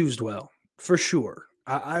she is used well, for sure.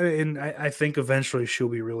 I think eventually she'll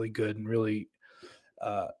be really good and really,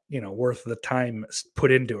 worth the time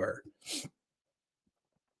put into her.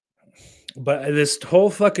 But this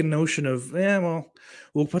whole fucking notion of,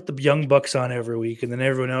 we'll put the Young Bucks on every week and then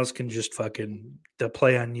everyone else can just fucking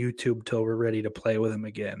play on YouTube till we're ready to play with them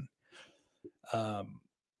again.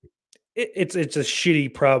 It's a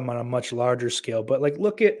shitty problem on a much larger scale, but like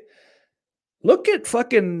look at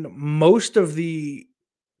fucking most of the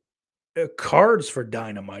cards for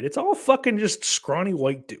Dynamite. It's all fucking just scrawny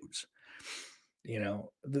white dudes.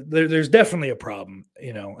 There's definitely a problem.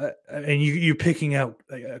 And you picking out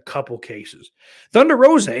a couple cases. Thunder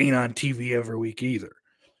Rosa ain't on TV every week either.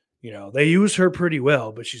 They use her pretty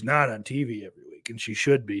well, but she's not on TV every week, and she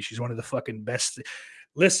should be. She's one of the fucking best.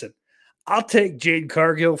 Listen. I'll take Jade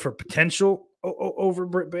Cargill for potential over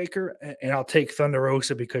Britt Baker, and I'll take Thunder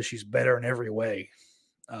Rosa because she's better in every way.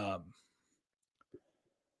 And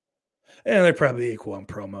they're probably equal on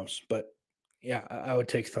promos, but yeah, I would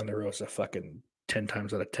take Thunder Rosa fucking 10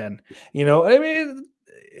 times out of 10.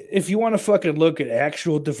 If you want to fucking look at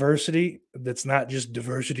actual diversity, that's not just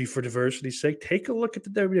diversity for diversity's sake, take a look at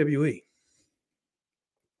the WWE.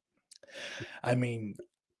 I mean,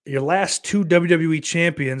 your last two WWE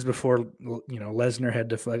champions before, Lesnar had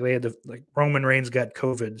to, Roman Reigns got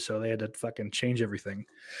COVID, so they had to fucking change everything.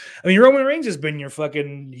 I mean, Roman Reigns has been your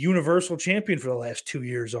fucking universal champion for the last 2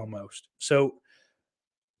 years almost. So,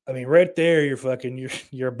 I mean, right there,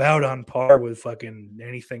 you're about on par with fucking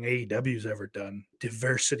anything AEW's ever done,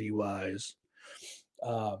 diversity-wise.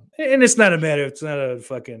 And it's not a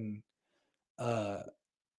fucking,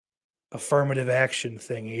 affirmative action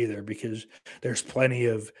thing either, because there's plenty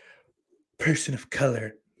of person of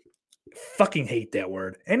color. Fucking hate that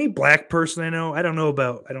word. Any black person I know, I don't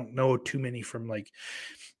know too many from any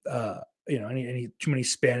too many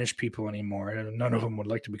Spanish people anymore. None of them would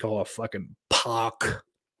like to be called a fucking POC.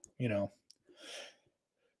 They're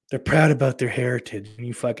proud about their heritage, and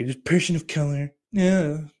you fucking just person of color.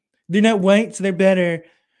 No, they're not white, so they're better.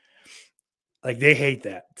 Like, they hate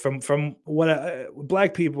that. From what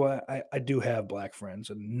black people, I do have black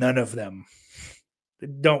friends, and none of them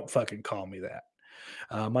don't fucking call me that.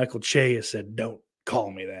 Michael Che has said, "Don't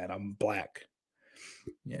call me that. I'm black."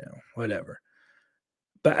 Whatever.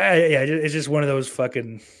 But it's just one of those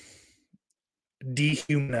fucking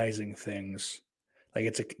dehumanizing things. Like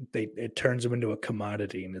it turns them into a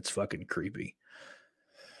commodity, and it's fucking creepy.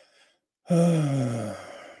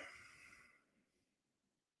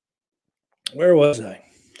 Where was I?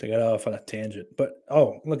 They got off on a tangent. But,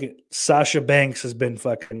 look at Sasha Banks has been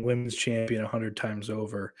fucking women's champion 100 times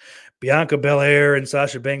over. Bianca Belair and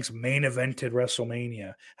Sasha Banks main evented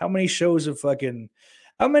WrestleMania. How many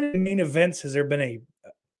main events has there been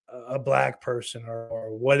a black person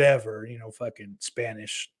or whatever, fucking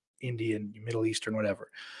Spanish, Indian, Middle Eastern, whatever?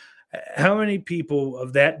 How many people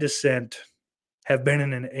of that descent have been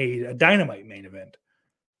in a Dynamite main event,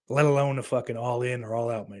 let alone a fucking All In or All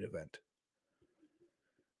Out main event?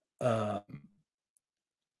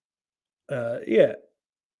 Yeah.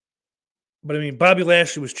 But I mean, Bobby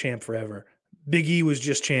Lashley was champ forever. Big E was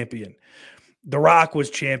just champion. The Rock was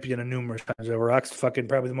champion a numerous times. The Rock's fucking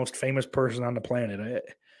probably the most famous person on the planet. I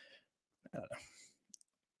don't know.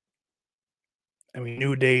 I mean,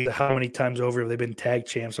 New Day, how many times over have they been tag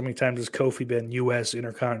champs? How many times has Kofi been U.S.,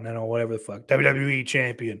 Intercontinental, whatever the fuck? WWE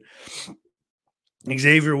champion.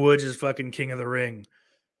 Xavier Woods is fucking King of the Ring.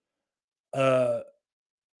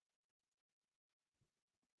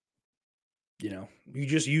 You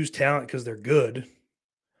just use talent because they're good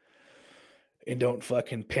and don't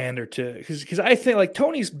fucking pander to, because I think like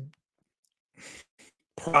Tony's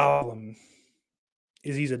problem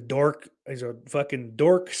is he's a dork. He's a fucking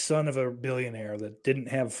dork son of a billionaire that didn't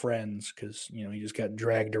have friends because, he just got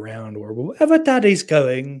dragged around or wherever daddy's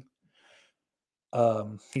going.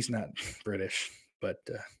 He's not British, but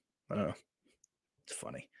I don't know. It's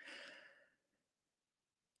funny.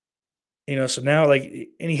 So now, like,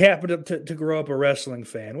 and he happened to grow up a wrestling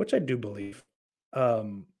fan, which I do believe.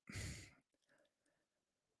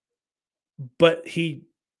 But he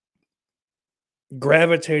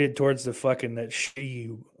gravitated towards the fucking that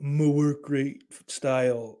shitty work rate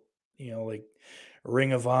style, like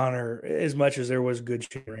Ring of Honor, as much as there was good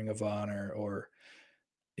shit Ring of Honor or,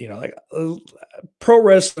 like Pro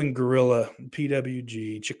Wrestling Guerrilla,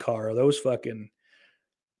 PWG, Chikara,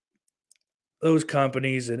 those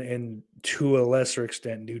companies and to a lesser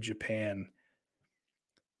extent New Japan,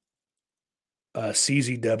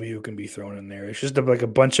 CZW can be thrown in there. It's just like a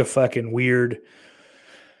bunch of fucking weird,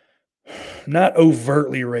 not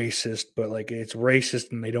overtly racist, but like it's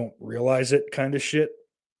racist and they don't realize it kind of shit.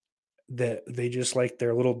 That they just like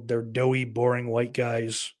their doughy, boring white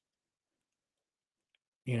guys,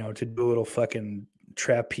 to do a little fucking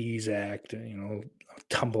trapeze act,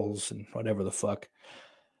 tumbles and whatever the fuck.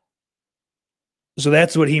 So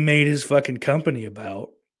that's what he made his fucking company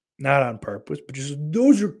about. Not on purpose, but just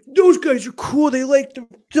those guys are cool. They like the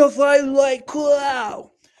stuff I like.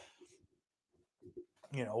 Wow.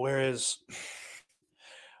 Whereas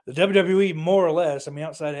the WWE, more or less, I mean,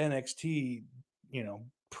 outside of NXT,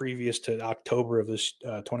 previous to October of this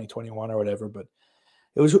 2021 or whatever, but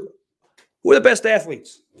it was, who are the best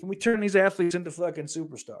athletes? Can we turn these athletes into fucking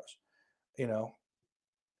superstars?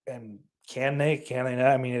 And can they not?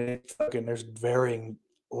 I mean, there's varying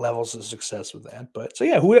levels of success with that. But so,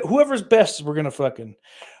 yeah, whoever's best, we're going to fucking,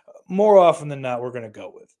 more often than not, we're going to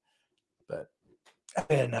go with. But I've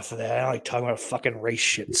had enough of that. I don't like talking about fucking race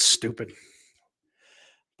shit. It's stupid.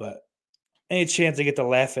 But any chance I get to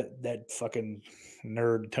laugh at that fucking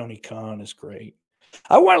nerd Tony Khan is great.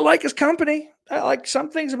 I want to like his company. I like some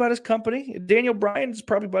things about his company. Daniel Bryan's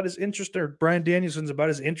probably about as interesting, or Bryan Danielson's about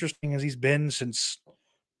as interesting as he's been since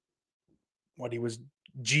he was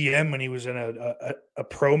GM when he was in a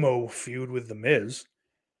promo feud with The Miz.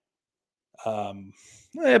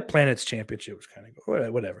 Planet's Championship was kind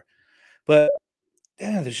of whatever. But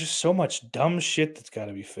yeah, there's just so much dumb shit that's got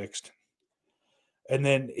to be fixed. And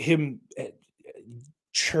then him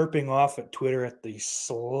chirping off at Twitter at the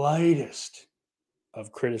slightest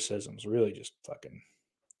of criticisms really just fucking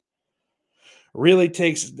really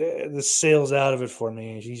takes the sales out of it for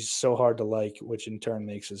me. He's so hard to like, which in turn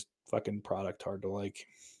makes his fucking product hard to like.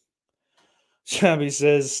 Shabby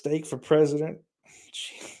says, steak for president.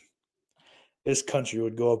 This country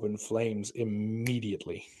would go up in flames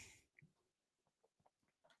immediately.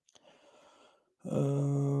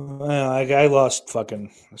 I lost track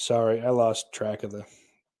of the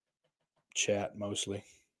chat mostly.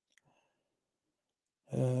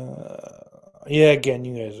 Yeah, again,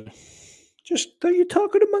 you guys are you're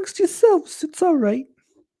talking amongst yourselves. It's all right.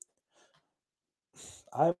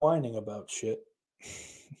 I'm whining about shit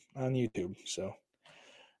on YouTube, so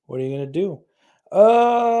what are you gonna do?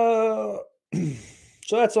 So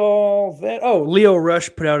that's all that. Oh, Leo Rush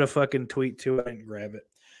put out a fucking tweet too. I didn't grab it.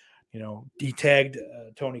 He tagged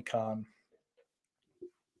Tony Khan.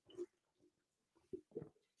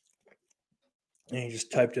 And he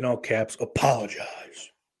just typed in all caps,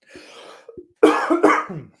 apologize.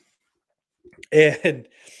 And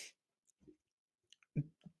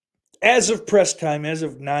as of press time, as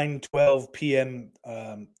of 9:12 p.m.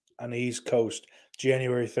 On the East Coast,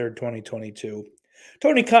 January 3rd, 2022.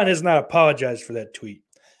 Tony Khan has not apologized for that tweet.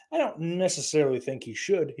 I don't necessarily think he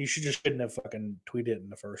should. He shouldn't have fucking tweeted it in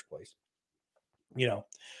the first place. You know,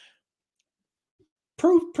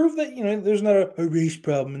 prove that, you know, there's not a race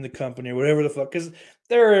problem in the company or whatever the fuck, because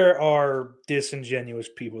there are disingenuous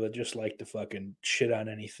people that just like to fucking shit on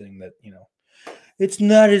anything that, you know, it's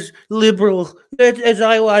not as liberal as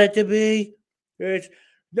I want it to be. It's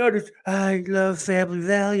not as I love family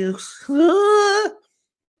values.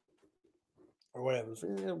 Or whatever.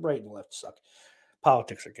 Right and left suck.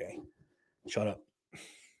 Politics are gay. Shut up.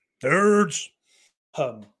 Nerds.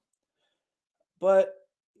 But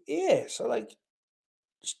yeah, so like,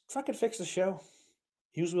 just fucking fix the show.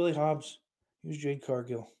 Use Willie Hobbs. Use Jade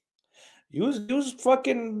Cargill. Use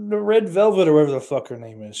fucking the Red Velvet or whatever the fuck her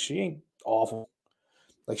name is. She ain't awful.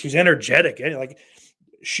 Like, she's energetic. Like,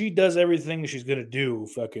 she does everything she's gonna do.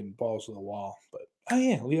 Fucking balls to the wall. But oh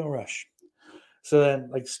yeah, Leo Rush. So then,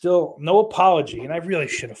 like, still no apology. And I really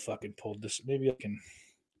should have fucking pulled this. Maybe I can.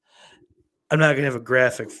 I'm not gonna have a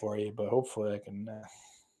graphic for you, but hopefully I can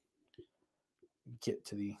get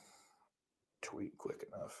to the tweet quick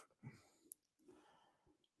enough.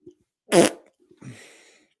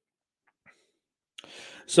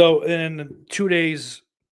 So, in 2 days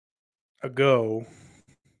ago,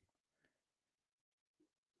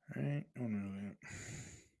 right? Oh, no.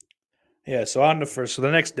 Yeah, so on the first, so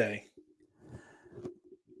the next day,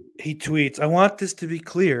 he tweets, I want this to be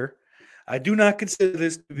clear. I do not consider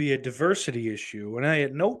this to be a diversity issue, and I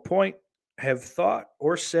at no point have thought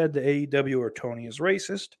or said that AEW or Tony is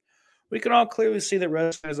racist. We can all clearly see that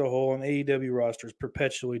wrestling as a whole and AEW roster is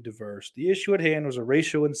perpetually diverse. The issue at hand was a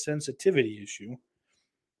racial insensitivity issue.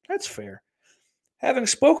 That's fair. Having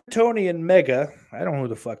spoken to Tony and Mega, I don't know who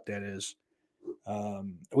the fuck that is. I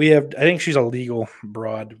think she's a legal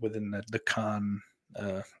broad within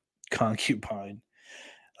the concubine.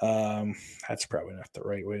 That's probably not the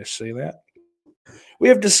right way to say that. We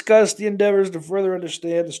have discussed the endeavors to further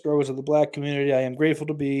understand the struggles of the Black community. I am grateful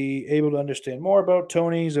to be able to understand more about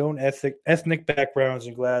Tony's own ethnic backgrounds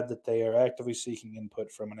and glad that they are actively seeking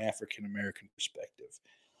input from an African American perspective.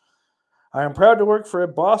 I am proud to work for a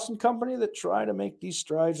Boston company that try to make these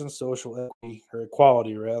strides in social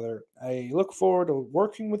equality. I look forward to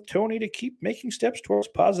working with Tony to keep making steps towards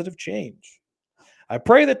positive change. I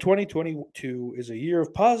pray that 2022 is a year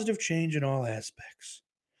of positive change in all aspects.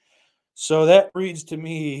 So that reads to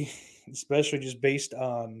me, especially just based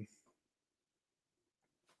on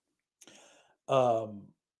the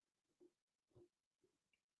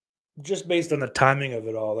timing of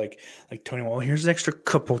it all, like Tony, well, here's an extra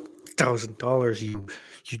couple $1,000, you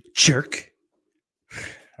jerk.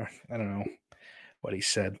 I don't know what he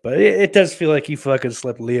said, but it does feel like he fucking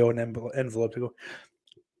slipped Leo an envelope to go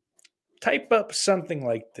type up something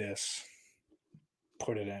like this,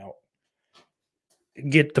 put it out.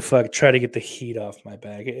 Try to get the heat off my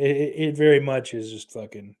back. It very much is just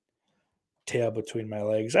fucking tail between my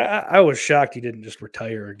legs. I was shocked he didn't just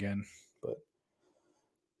retire again, but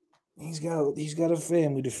he's got a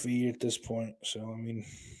family to feed at this point. So I mean,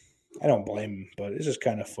 I don't blame him, but it's just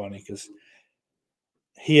kind of funny because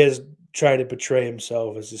he has tried to portray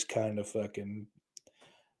himself as this kind of fucking,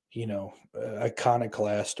 you know,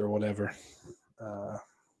 iconoclast or whatever.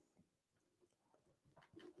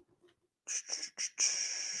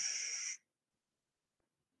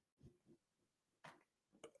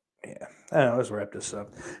 Yeah, I don't know. Let's wrap this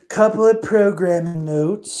up. Couple of programming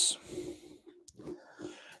notes.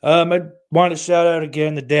 I want to shout out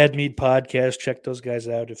again the Dad Mead podcast. Check those guys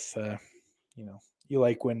out if you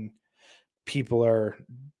like when people are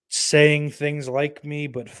saying things like me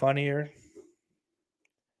but funnier,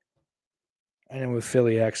 and then with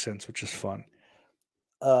Philly accents, which is fun.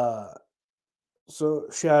 So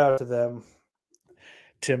shout out to them,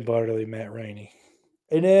 Tim Bartley, Matt Rainey.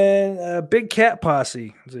 And then Big Cat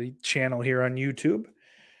Posse is a channel here on YouTube,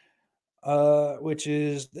 which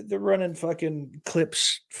is they're running fucking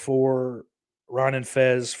clips for Ron and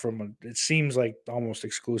Fez from it seems like almost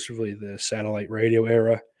exclusively the satellite radio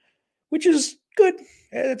era, which is good.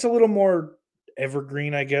 It's a little more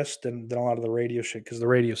evergreen, I guess, than a lot of the radio shit, because the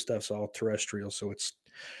radio stuff's all terrestrial, so it's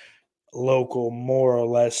local more or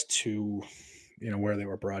less to where they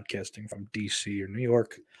were broadcasting from DC or New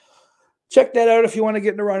York. Check that out if you want to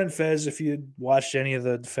get into Ron and Fez. If you watched any of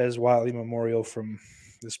the Fez Whatley Memorial from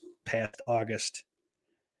this past August,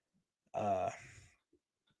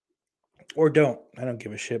 or don't, I don't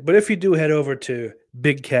give a shit. But if you do, head over to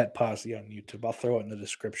Big Cat Posse on YouTube. I'll throw it in the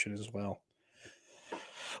description as well.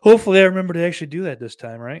 Hopefully, I remember to actually do that this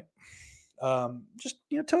time, right? Just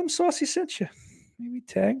tell them Saucy sent you. Maybe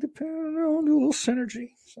tag the panel, do a little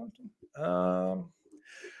synergy, something.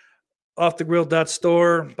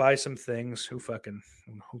 Offthegrill.store. Buy some things. Who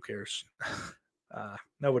cares?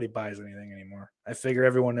 Nobody buys anything anymore. I figure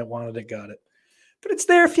everyone that wanted it got it. But it's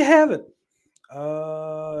there if you have it.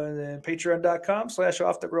 And then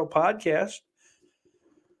patreon.com/offthegrill podcast.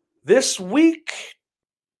 This week,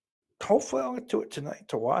 hopefully I'll get to it tonight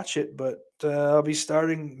to watch it, but I'll be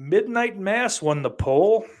starting Midnight Mass won the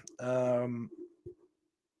poll.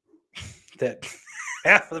 That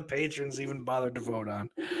half of the patrons even bothered to vote on.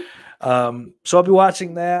 So I'll be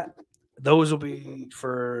watching that. Those will be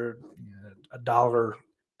for $1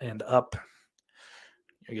 and up.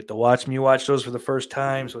 You get to watch me watch those for the first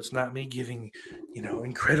time, so it's not me giving,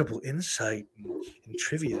 incredible insight and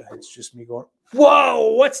trivia. It's just me going,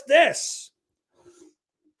 whoa, what's this?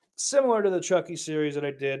 Similar to the Chucky series that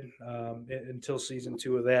I did until season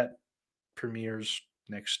 2 of that premieres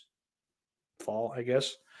next fall, I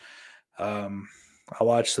guess. I'll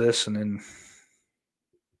watch this and then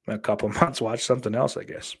in a couple of months watch something else, I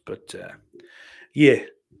guess. But yeah.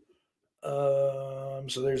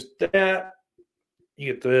 So there's that.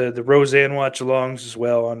 You get the Roseanne watch-alongs as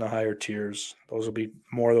well on the higher tiers. Those will be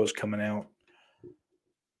more of those coming out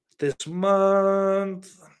this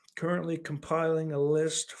month. Currently compiling a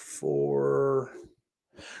list for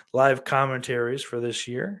live commentaries for this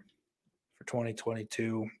year, for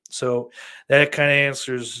 2022. So that kind of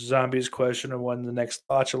answers Zombie's question of when the next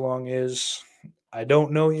watch-along is. I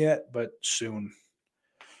don't know yet, but soon.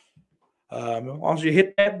 As long as you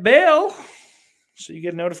hit that bell so you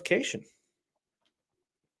get a notification.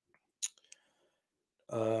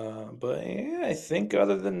 But yeah, I think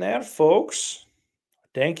other than that, folks,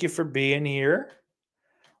 thank you for being here.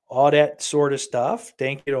 All that sort of stuff.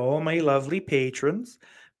 Thank you to all my lovely patrons.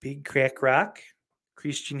 Big Crack Rock,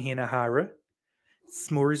 Christian Hinahara,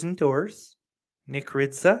 S'mores and Doors, Nick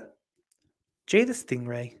Ridza, Jay the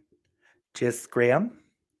Stingray, Jess Graham,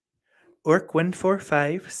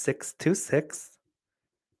 Orc145626,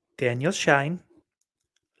 Daniel Shine,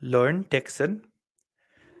 Lauren Dixon,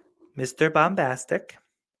 Mr. Bombastic,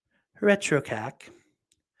 Retrocac,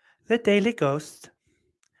 The Daily Ghost,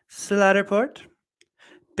 Slaughterport,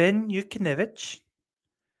 Ben Yukinevich,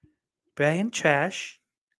 Brian Trash,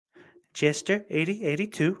 Jester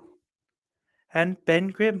 8082, and Ben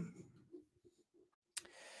Grimm.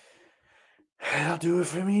 That'll do it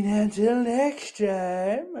for me until next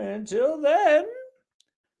time. Until then,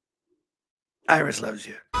 Iris loves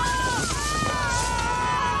you.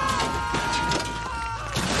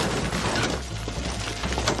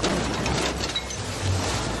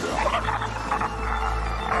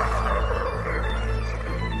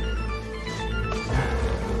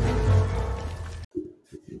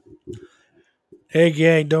 Hey,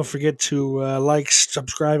 gang, don't forget to like,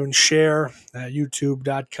 subscribe, and share at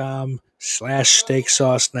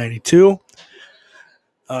youtube.com/steaksauce92.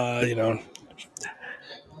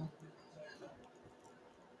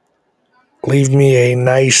 Leave me a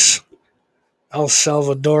nice El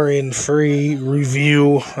Salvadorian free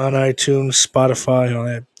review on iTunes, Spotify, on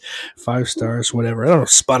that 5 stars, whatever. I don't know if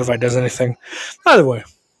Spotify does anything. Either way,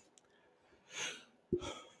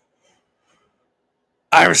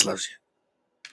 Iris loves you.